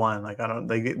just one.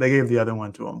 They gave the other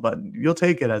one to him, but you'll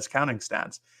take it as counting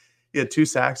stats. He had 2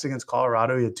 sacks against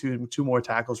Colorado. He had two more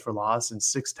tackles for loss and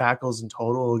 6 tackles in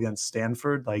total against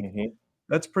Stanford.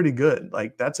 That's pretty good.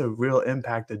 That's a real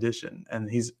impact addition, and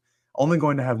he's only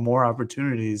going to have more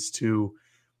opportunities to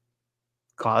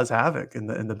cause havoc in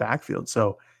the backfield.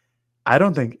 So I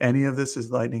don't think any of this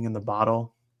is lightning in the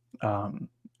bottle.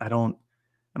 I don't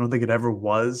think it ever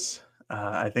was.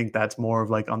 I think that's more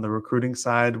of on the recruiting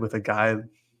side with a guy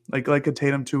like a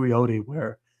Tatum Tuioti,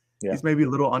 where he's maybe a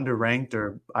little underranked,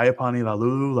 or Ayapani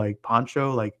Lalulu,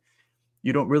 Poncho.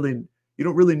 You don't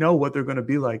really know what they're going to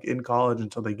be like in college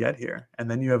until they get here. And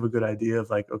then you have a good idea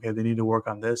of okay, they need to work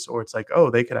on this, or it's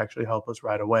oh, they could actually help us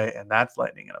right away. And that's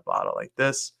lightning in a bottle.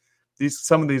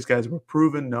 Some of these guys were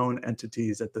proven known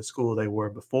entities at the school they were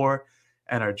before,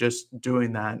 and are just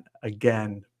doing that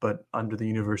again, but under the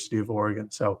University of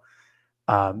Oregon. So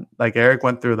Eric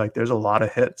went through, there's a lot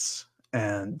of hits,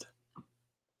 and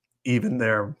even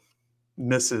their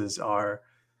misses are,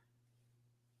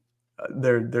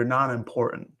 they're not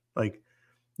important.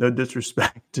 No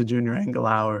disrespect to Junior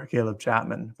Angalau or Caleb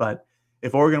Chapman, but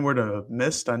if Oregon were to have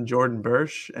missed on Jordan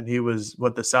Birch and he was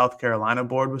what the South Carolina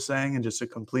board was saying and just a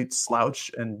complete slouch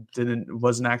and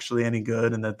wasn't actually any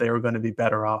good, and that they were going to be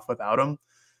better off without him,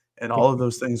 and all of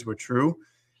those things were true,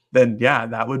 then yeah,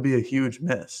 that would be a huge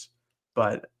miss.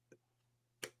 But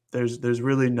there's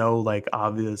really no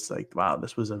obvious wow,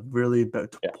 this was a really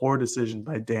poor decision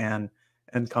by Dan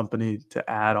and company to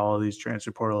add all of these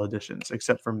transfer portal additions,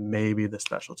 except for maybe the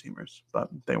special teamers, but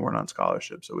they weren't on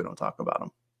scholarship, so we don't talk about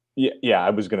them. Yeah, I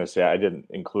was going to say I didn't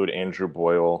include Andrew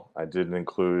Boyle. I didn't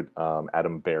include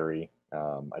Adam Berry.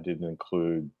 I didn't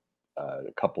include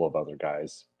a couple of other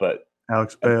guys, but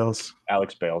Alex Bales,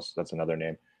 that's another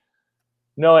name.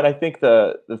 No, and I think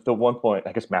the one point,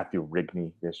 I guess Matthew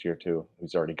Rigney this year too,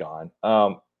 who's already gone.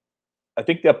 I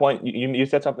think that point you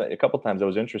said something a couple times that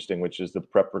was interesting, which is the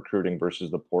prep recruiting versus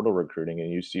the portal recruiting,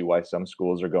 and you see why some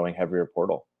schools are going heavier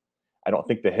portal. I don't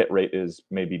think the hit rate is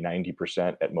maybe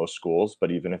 90% at most schools, but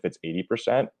even if it's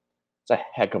 80%, it's a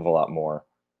heck of a lot more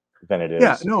than it is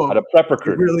out of prep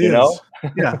recruiting. It really is.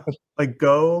 Yeah.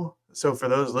 So for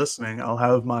those listening, I'll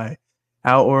have my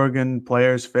how Oregon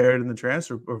players fared in the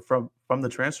transfer, or from the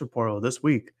transfer portal this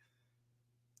week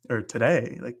or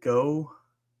today. Go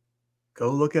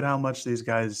look at how much these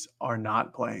guys are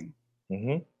not playing.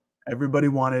 Mm-hmm. Everybody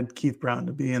wanted Keith Brown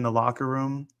to be in the locker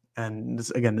room. And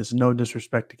this is no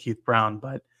disrespect to Keith Brown,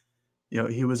 but he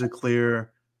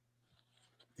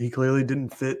clearly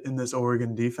didn't fit in this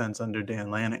Oregon defense under Dan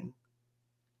Lanning,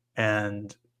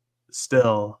 and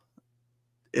still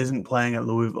isn't playing at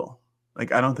Louisville. I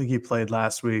don't think he played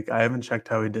last week. I haven't checked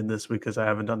how he did this week because I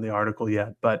haven't done the article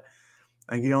yet, but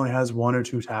I think he only has 1 or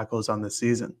 2 tackles on the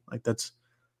season. That's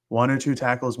 1 or 2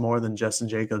 tackles more than Justin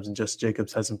Jacobs, and Justin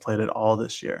Jacobs hasn't played at all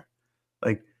this year.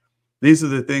 These are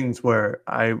the things where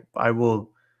I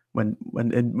will,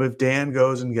 if Dan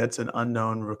goes and gets an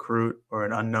unknown recruit or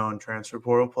an unknown transfer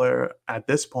portal player, at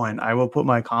this point, I will put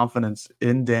my confidence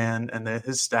in Dan and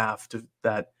his staff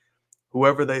that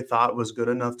whoever they thought was good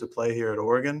enough to play here at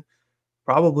Oregon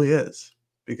probably is.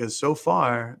 Because so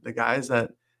far, the guys that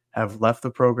have left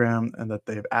the program and that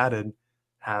they've added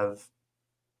the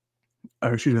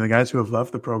guys who have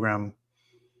left the program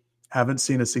haven't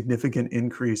seen a significant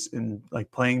increase in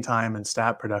playing time and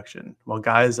stat production, while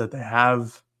guys that they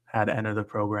have had enter the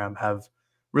program have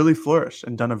really flourished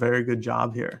and done a very good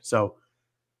job here. So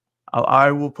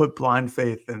I will put blind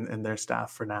faith in their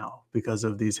staff for now because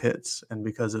of these hits and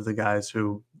because of the guys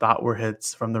who thought were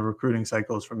hits from the recruiting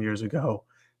cycles from years ago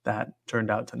that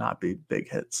turned out to not be big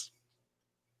hits.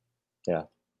 Yeah.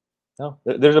 No,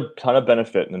 there's a ton of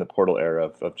benefit in the portal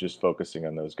era of just focusing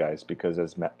on those guys, because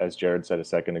as Jared said a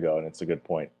second ago, and it's a good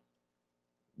point,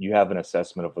 you have an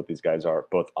assessment of what these guys are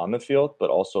both on the field,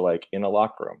 but also in a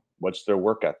locker room. What's their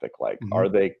work ethic like? Mm-hmm. Are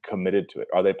they committed to it?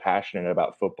 Are they passionate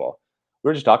about football? We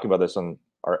were just talking about this on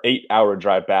our 8-hour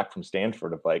drive back from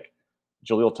Stanford of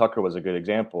Jaleel Tucker was a good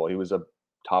example. He was a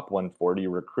top 140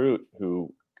 recruit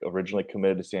who originally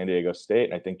committed to San Diego State,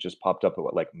 and I think just popped up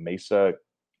at Mesa.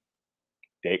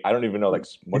 I don't even know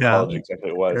what college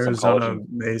exactly it was. Arizona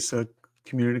Mesa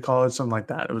Community College, something like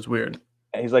that. It was weird.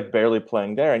 and he's like barely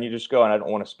playing there. And you just go, and I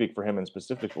don't want to speak for him in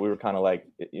specific, but we were kind of like,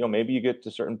 maybe you get to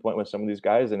a certain point with some of these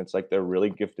guys and it's like they're really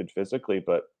gifted physically,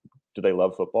 but do they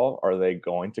love football? Are they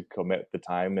going to commit the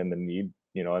time and the need,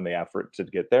 and the effort to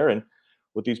get there? And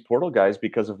with these portal guys,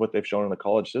 because of what they've shown in the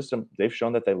college system, they've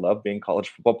shown that they love being college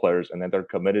football players and that they're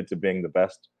committed to being the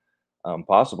best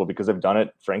possible because they've done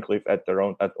it, frankly, at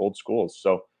old schools.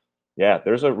 So, yeah,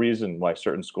 there's a reason why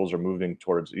certain schools are moving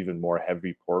towards even more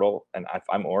heavy portal. And if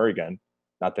I'm Oregon,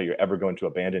 not that you're ever going to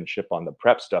abandon ship on the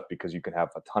prep stuff because you can have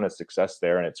a ton of success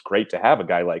there. And it's great to have a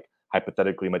guy like,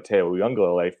 hypothetically, Mateo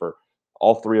Uiagalelei for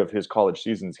all 3 of his college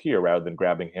seasons here rather than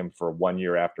grabbing him for 1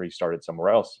 year after he started somewhere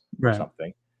else or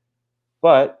something.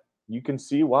 But you can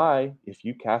see why, if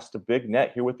you cast a big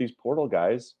net here with these portal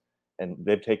guys, and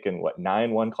they've taken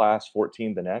 9 one class,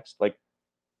 14 the next. Like,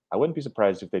 I wouldn't be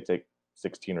surprised if they take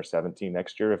 16 or 17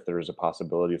 next year if there is a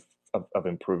possibility of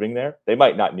improving there. They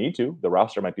might not need to. The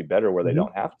roster might be better where they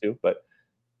don't have to. But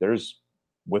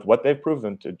with what they've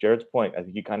proven, to Jared's point, I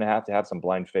think you kind of have to have some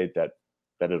blind faith that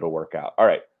it'll work out. All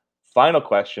right. Final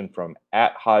question from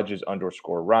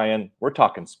 @Hodges_Ryan. We're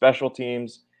talking special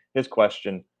teams. His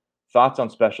question: thoughts on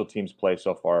special teams play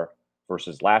so far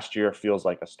versus last year? Feels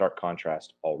like a stark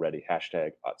contrast already.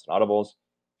 #AudsAndAudibles.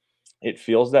 It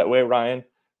feels that way, Ryan,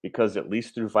 because at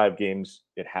least through 5 games,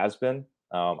 it has been.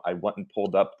 I went and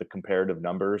pulled up the comparative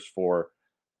numbers for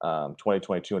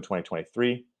 2022 and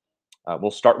 2023.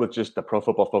 We'll start with just the Pro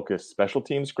Football Focus special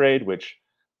teams grade, which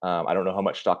I don't know how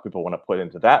much stock people want to put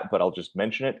into that, but I'll just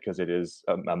mention it because it is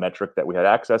a metric that we had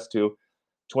access to.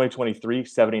 2023,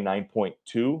 79.2.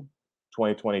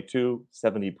 2022,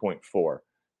 70.4.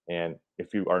 And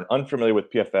if you are unfamiliar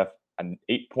with PFF, an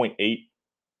 8.8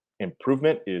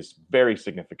 improvement is very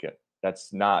significant.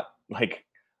 That's not like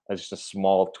just a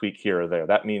small tweak here or there.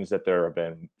 That means that there have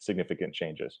been significant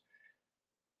changes.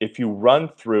 If you run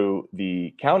through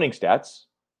the counting stats,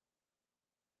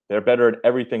 they're better at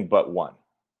everything but one.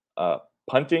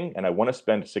 Punting, and I want to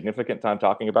spend significant time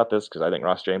talking about this because I think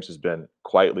Ross James has been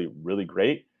quietly really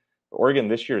great. Oregon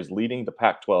this year is leading the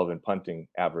Pac-12 in punting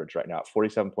average right now at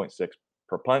 47.6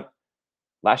 per punt.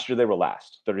 Last year they were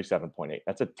last, 37.8.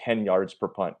 That's a 10 yards per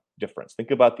punt difference.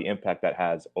 Think about the impact that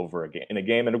has over in a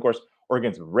game. And of course,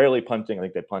 Oregon's rarely punting. I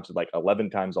think they punted like 11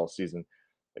 times all season,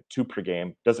 like 2 per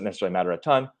game. Doesn't necessarily matter a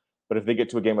ton, but if they get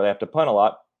to a game where they have to punt a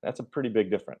lot, that's a pretty big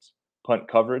difference. Punt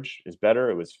coverage is better.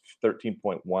 It was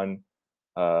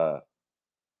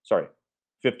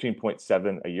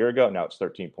 15.7 a year ago. Now it's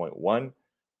 13.1.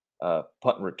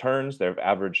 Punt returns, they've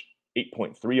averaged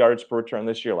 8.3 yards per return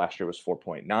this year. Last year was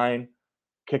 4.9.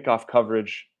 Kickoff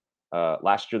coverage,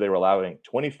 last year they were allowing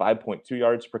 25.2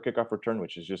 yards per kickoff return,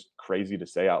 which is just crazy to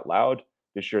say out loud.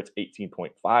 This year it's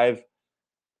 18.5.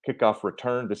 Kickoff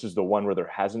return, this is the one where there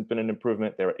hasn't been an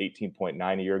improvement. They were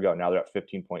 18.9 a year ago. Now they're at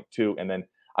 15.2. And then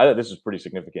I thought this is pretty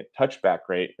significant touchback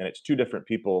rate, and it's 2 different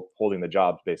people holding the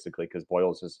jobs basically because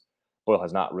Boyle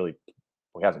has not really,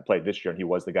 he hasn't played this year, and he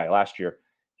was the guy last year.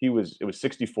 It was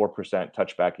 64%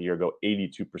 touchback a year ago,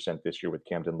 82% this year with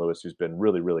Camden Lewis, who's been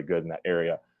really, really good in that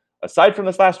area. Aside from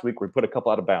this last week, we put a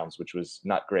couple out of bounds, which was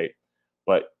not great.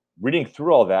 But reading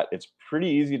through all that, it's pretty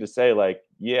easy to say, like,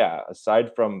 yeah,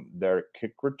 aside from their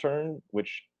kick return,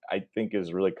 which I think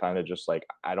is really kind of just like,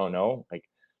 I don't know, like,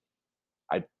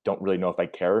 I don't really know if I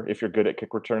care if you're good at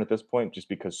kick return at this point, just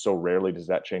because so rarely does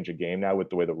that change a game now with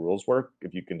the way the rules work.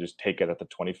 If you can just take it at the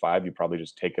 25, you probably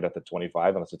just take it at the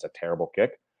 25 unless it's a terrible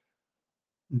kick.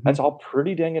 That's all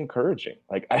pretty dang encouraging.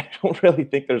 Like, I don't really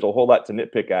think there's a whole lot to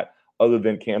nitpick at other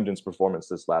than Camden's performance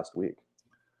this last week.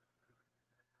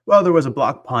 Well, there was a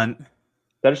block punt.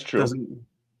 That is true.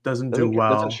 Doesn't do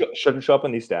well. Shouldn't show up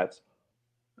in these stats.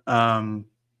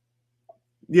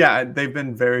 Yeah, they've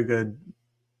been very good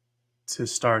to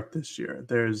start this year.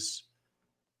 There's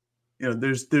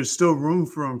still room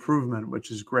for improvement,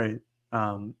 which is great.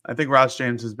 I think Ross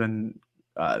James has been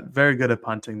very good at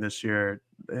punting this year.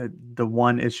 The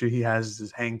one issue he has is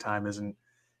his hang time isn't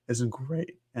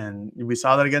great, and we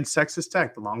saw that against Texas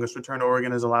Tech. The longest return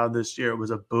Oregon has allowed this year. It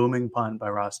was a booming punt by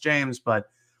Ross James,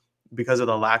 but because of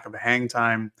the lack of hang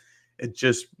time, it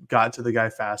just got to the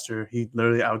guy faster. He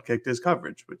literally outkicked his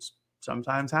coverage, which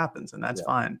sometimes happens, and that's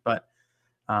fine. But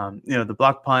the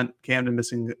block punt, Camden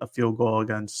missing a field goal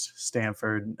against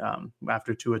Stanford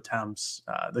after 2 attempts,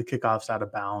 the kickoff's out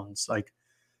of bounds, like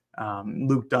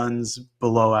Luke Dunn's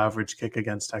below average kick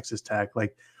against Texas Tech.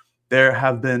 Like, there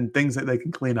have been things that they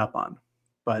can clean up on,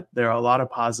 but there are a lot of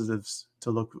positives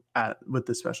to look at with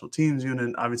the special teams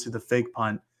unit. Obviously, the fake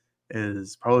punt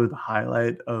is probably the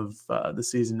highlight of the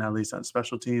season, at least on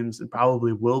special teams. It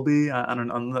probably will be. I don't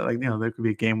know, there could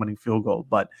be a game-winning field goal,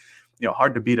 but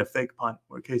hard to beat a fake punt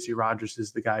where Casey Rogers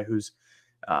is the guy who's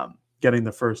getting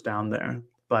the first down there.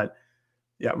 But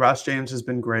yeah, Ross James has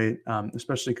been great,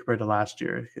 especially compared to last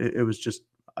year. It was just,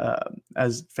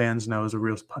 as fans know, it was a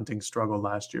real punting struggle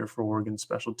last year for Oregon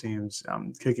special teams.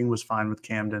 Kicking was fine with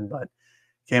Camden, but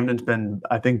Camden's been,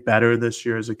 I think, better this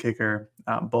year as a kicker,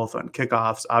 both on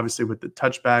kickoffs, obviously with the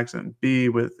touchbacks, and B,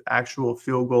 with actual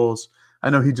field goals. I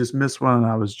know he just missed one, and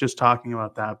I was just talking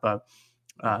about that, but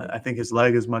I think his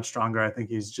leg is much stronger. I think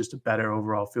he's just a better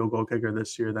overall field goal kicker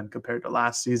this year than compared to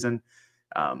last season.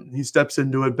 He steps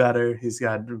into it better. He's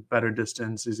got better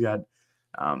distance. He's got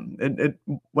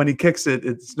when he kicks it,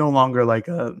 it's no longer like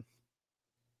a,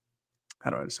 how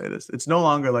do I say this? It's no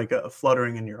longer like a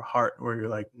fluttering in your heart where you're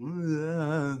like,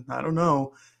 I don't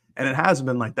know. And it has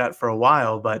been like that for a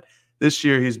while, but this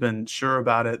year he's been sure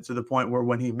about it to the point where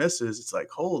when he misses, it's like,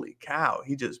 holy cow,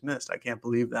 he just missed. I can't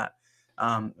believe that,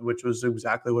 which was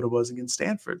exactly what it was against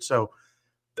Stanford. So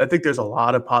I think there's a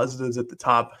lot of positives at the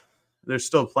top. There's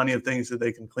still plenty of things that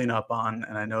they can clean up on.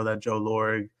 And I know that Joe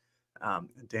Lorig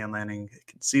and Dan Lanning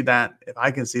can see that. If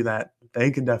I can see that, they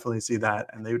can definitely see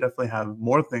that. And they definitely have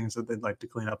more things that they'd like to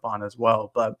clean up on as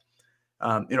well. But,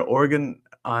 Oregon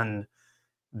on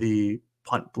the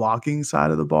punt blocking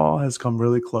side of the ball has come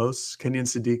really close. Kenyon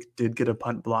Sadiq did get a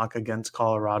punt block against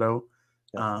Colorado.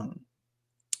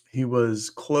 He was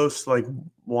close like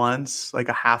once, like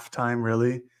a halftime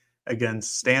really,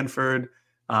 against Stanford.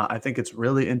 I think it's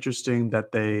really interesting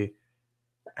that they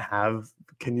have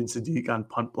Kenyon Sadiq on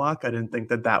punt block. I didn't think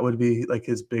that would be like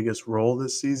his biggest role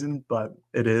this season, but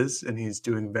it is, and he's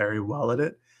doing very well at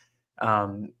it.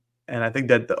 And I think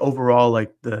that the overall,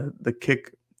 like the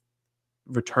kick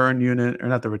return unit, or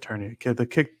not the return unit, the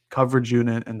kick coverage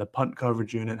unit and the punt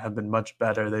coverage unit have been much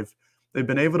better. They've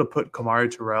been able to put Kamari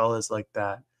Terrell as like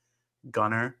that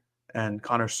gunner, and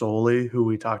Connor Soley, who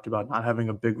we talked about not having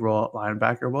a big role at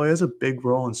linebacker. Well, he has a big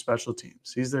role in special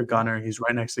teams. He's their gunner. He's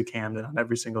right next to Camden on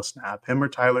every single snap. Him or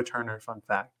Tyler Turner, fun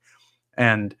fact.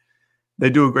 And they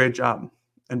do a great job.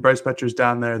 And Bryce Petcher's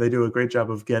down there. They do a great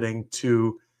job of getting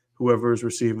to whoever is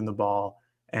receiving the ball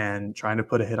and trying to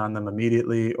put a hit on them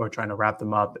immediately, or trying to wrap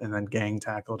them up and then gang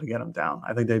tackle to get them down.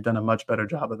 I think they've done a much better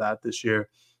job of that this year.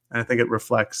 And I think it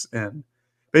reflects in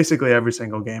basically every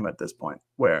single game at this point,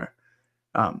 where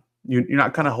you're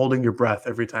not kind of holding your breath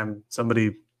every time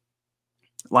somebody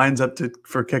lines up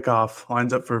for kickoff,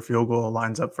 lines up for a field goal,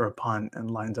 lines up for a punt,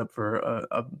 and lines up for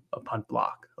a punt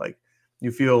block. Like,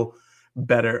 you feel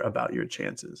better about your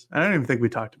chances. I don't even think we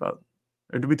talked about,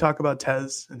 or did we talk about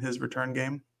Tez and his return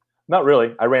game? Not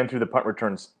really. I ran through the punt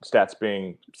return stats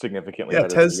being significantly better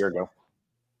than a year ago.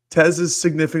 Tez is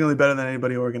significantly better than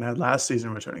anybody Oregon had last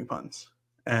season returning punts.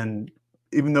 And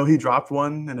even though he dropped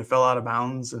one and it fell out of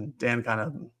bounds, and Dan kind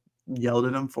of yelled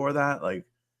at him for that, like,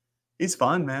 he's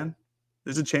fun, man.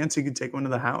 There's a chance he could take one to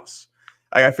the house.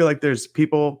 I feel like there's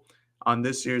people on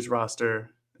this year's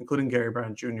roster, including Gary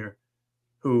Brown Jr.,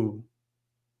 who,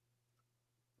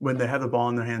 when they have the ball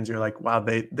in their hands, you're like, wow,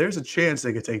 there's a chance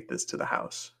they could take this to the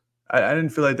house. I didn't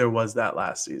feel like there was that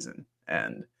last season.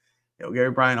 And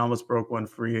Gary Bryant almost broke one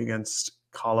free against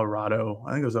Colorado.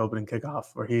 I think it was opening kickoff,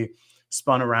 where he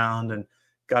spun around and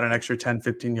got an extra 10,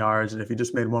 15 yards. And if he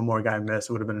just made one more guy miss,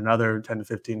 it would have been another 10 to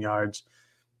 15 yards.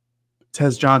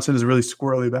 Tez Johnson is really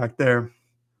squirrely back there.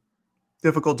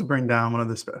 Difficult to bring down, one of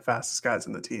the fastest guys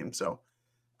in the team. So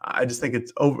I just think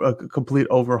it's a complete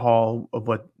overhaul of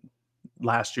what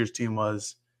last year's team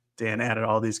was. Dan added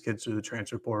all these kids through the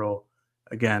transfer portal.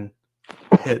 Again,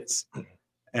 hits,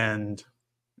 and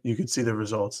you could see the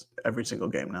results every single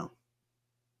game now.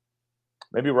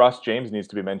 Maybe Ross James needs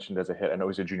to be mentioned as a hit. I know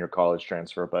he's a junior college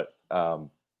transfer, but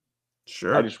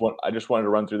sure. I just wanted to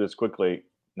run through this quickly.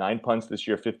 9 punts this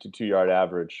year, 52-yard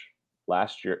average.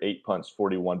 Last year, 8 punts,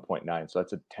 41.9. So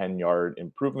that's a 10-yard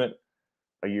improvement.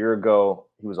 A year ago,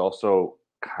 he was also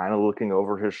kind of looking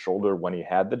over his shoulder when he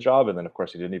had the job. And then, of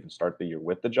course, he didn't even start the year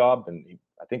with the job. And he,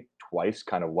 I think, twice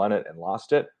kind of won it and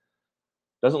lost it.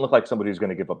 Doesn't look like somebody who's going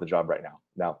to give up the job right now.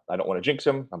 Now, I don't want to jinx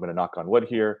him. I'm going to knock on wood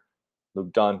here.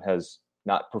 Luke Dunn has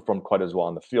not performed quite as well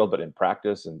on the field, but in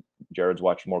practice, and Jared's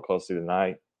watched more closely than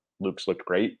I, Luke's looked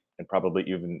great, and probably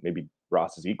even maybe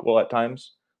Ross is equal at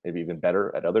times, maybe even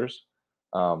better at others.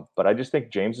 But I just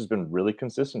think James has been really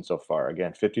consistent so far.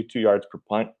 Again, 52 yards per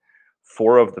punt,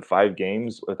 4 of the 5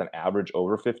 games with an average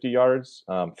over 50 yards.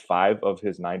 5 of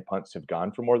his 9 punts have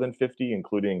gone for more than 50,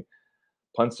 including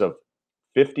punts of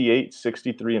 58,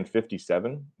 63, and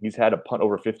 57. He's had a punt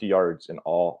over 50 yards in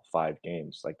all 5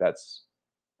 games. Like, that's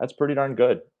pretty darn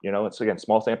good. It's, again,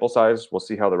 small sample size. We'll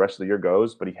see how the rest of the year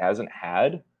goes, but he hasn't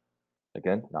had,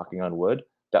 again, knocking on wood,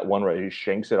 that one where he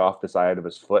shanks it off the side of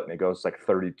his foot and it goes like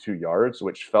 32 yards,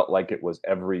 which felt like it was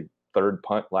every third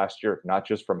punt last year, not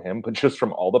just from him, but just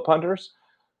from all the punters.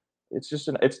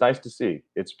 It's nice to see.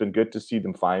 It's been good to see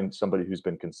them find somebody who's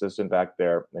been consistent back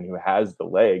there and who has the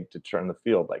leg to turn the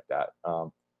field like that. I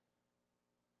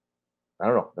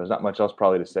don't know. There's not much else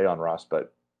probably to say on Ross,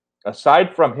 but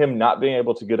aside from him not being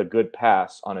able to get a good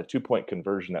pass on a 2-point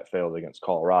conversion that failed against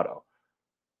Colorado,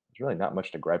 there's really not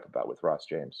much to gripe about with Ross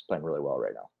James. Playing really well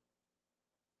right now.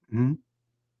 Mm-hmm.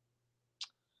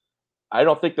 I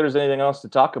don't think there's anything else to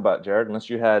talk about, Jared, unless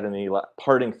you had any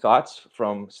parting thoughts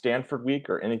from Stanford week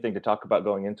or anything to talk about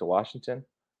going into Washington.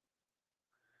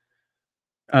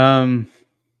 I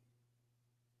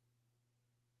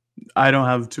don't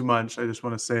have too much. I just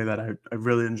want to say that I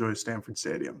really enjoy Stanford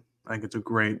Stadium. I think it's a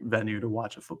great venue to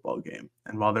watch a football game.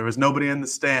 And while there was nobody in the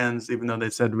stands, even though they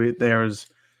said there was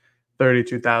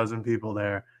 32,000 people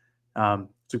there,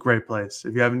 it's a great place.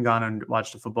 If you haven't gone and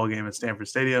watched a football game at Stanford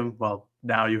Stadium, well,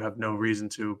 now you have no reason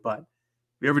to. But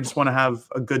if you ever just want to have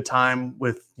a good time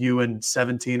with you and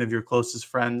 17 of your closest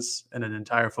friends in an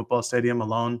entire football stadium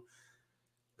alone,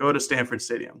 go to Stanford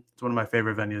Stadium. It's one of my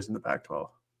favorite venues in the Pac-12.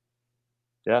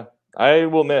 Yeah, I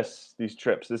will miss these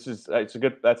trips.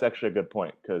 That's actually a good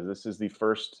point, because this is the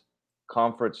first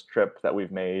conference trip that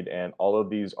we've made, and all of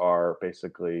these are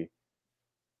basically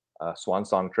swan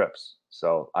song trips.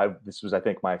 So this was, I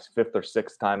think, my 5th or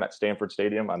 6th time at Stanford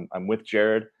Stadium. I'm with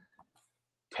Jared.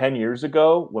 10 years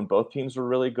ago, when both teams were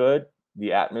really good,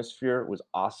 the atmosphere was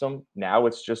awesome. Now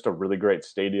it's just a really great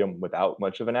stadium without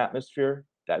much of an atmosphere.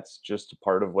 That's just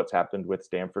part of what's happened with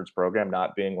Stanford's program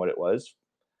not being what it was.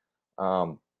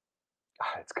 Oregon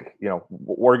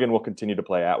will continue to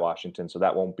play at Washington, so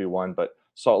that won't be one. But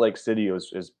Salt Lake City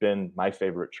has been my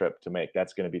favorite trip to make.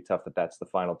 That's going to be tough that's the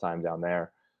final time down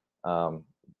there.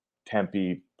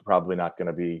 Tempe, probably not going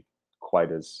to be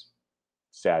quite as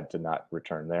sad to not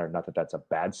return there. Not that that's a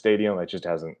bad stadium. It just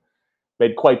hasn't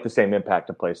made quite the same impact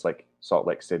a place like Salt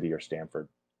Lake City or Stanford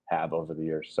have over the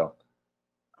years. So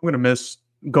I'm going to miss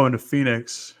going to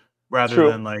Phoenix rather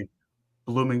True. than like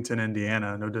Bloomington,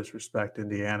 Indiana. No disrespect,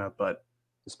 Indiana, but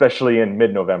especially in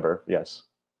mid-November, yes.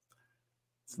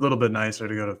 It's a little bit nicer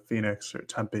to go to Phoenix or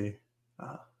Tempe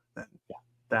than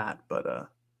that. But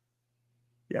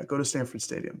go to Stanford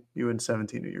Stadium. You and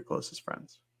 17 of your closest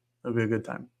friends. It'll be a good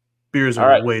time. Beers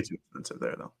are way too expensive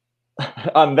there, though.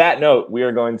 On that note, we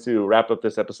are going to wrap up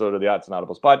this episode of the Odds and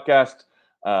Audibles podcast.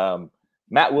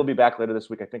 Matt will be back later this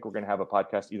week. I think we're going to have a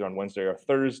podcast either on Wednesday or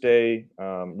Thursday,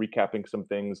 recapping some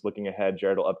things, looking ahead.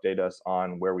 Jared will update us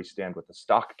on where we stand with the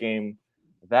stock game.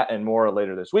 That and more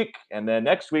later this week. And then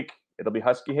next week, it'll be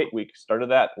Husky Hate Week. Start of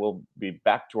that, we'll be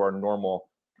back to our normal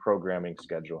programming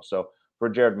schedule. So for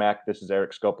Jared Mack, this is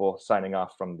Eric Scopel signing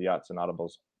off from the Odds and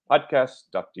Audibles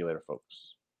podcast. Talk to you later,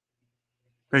 folks.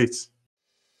 Peace.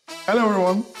 Hello,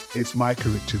 everyone. It's Micah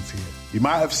Richards here. You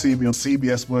might have seen me on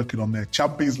CBS working on their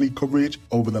Champions League coverage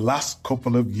over the last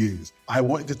couple of years. I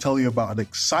wanted to tell you about an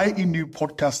exciting new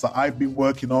podcast that I've been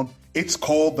working on. It's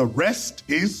called The Rest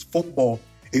is Football.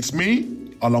 It's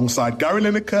me, alongside Gary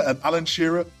Lineker and Alan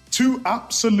Shearer, two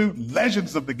absolute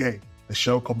legends of the game. The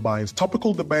show combines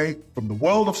topical debate from the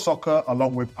world of soccer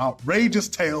along with outrageous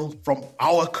tales from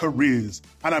our careers.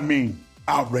 And I mean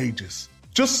outrageous.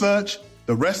 Just search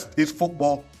The Rest is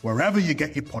Football wherever you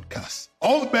get your podcasts.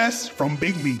 All the best from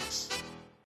Big Meats.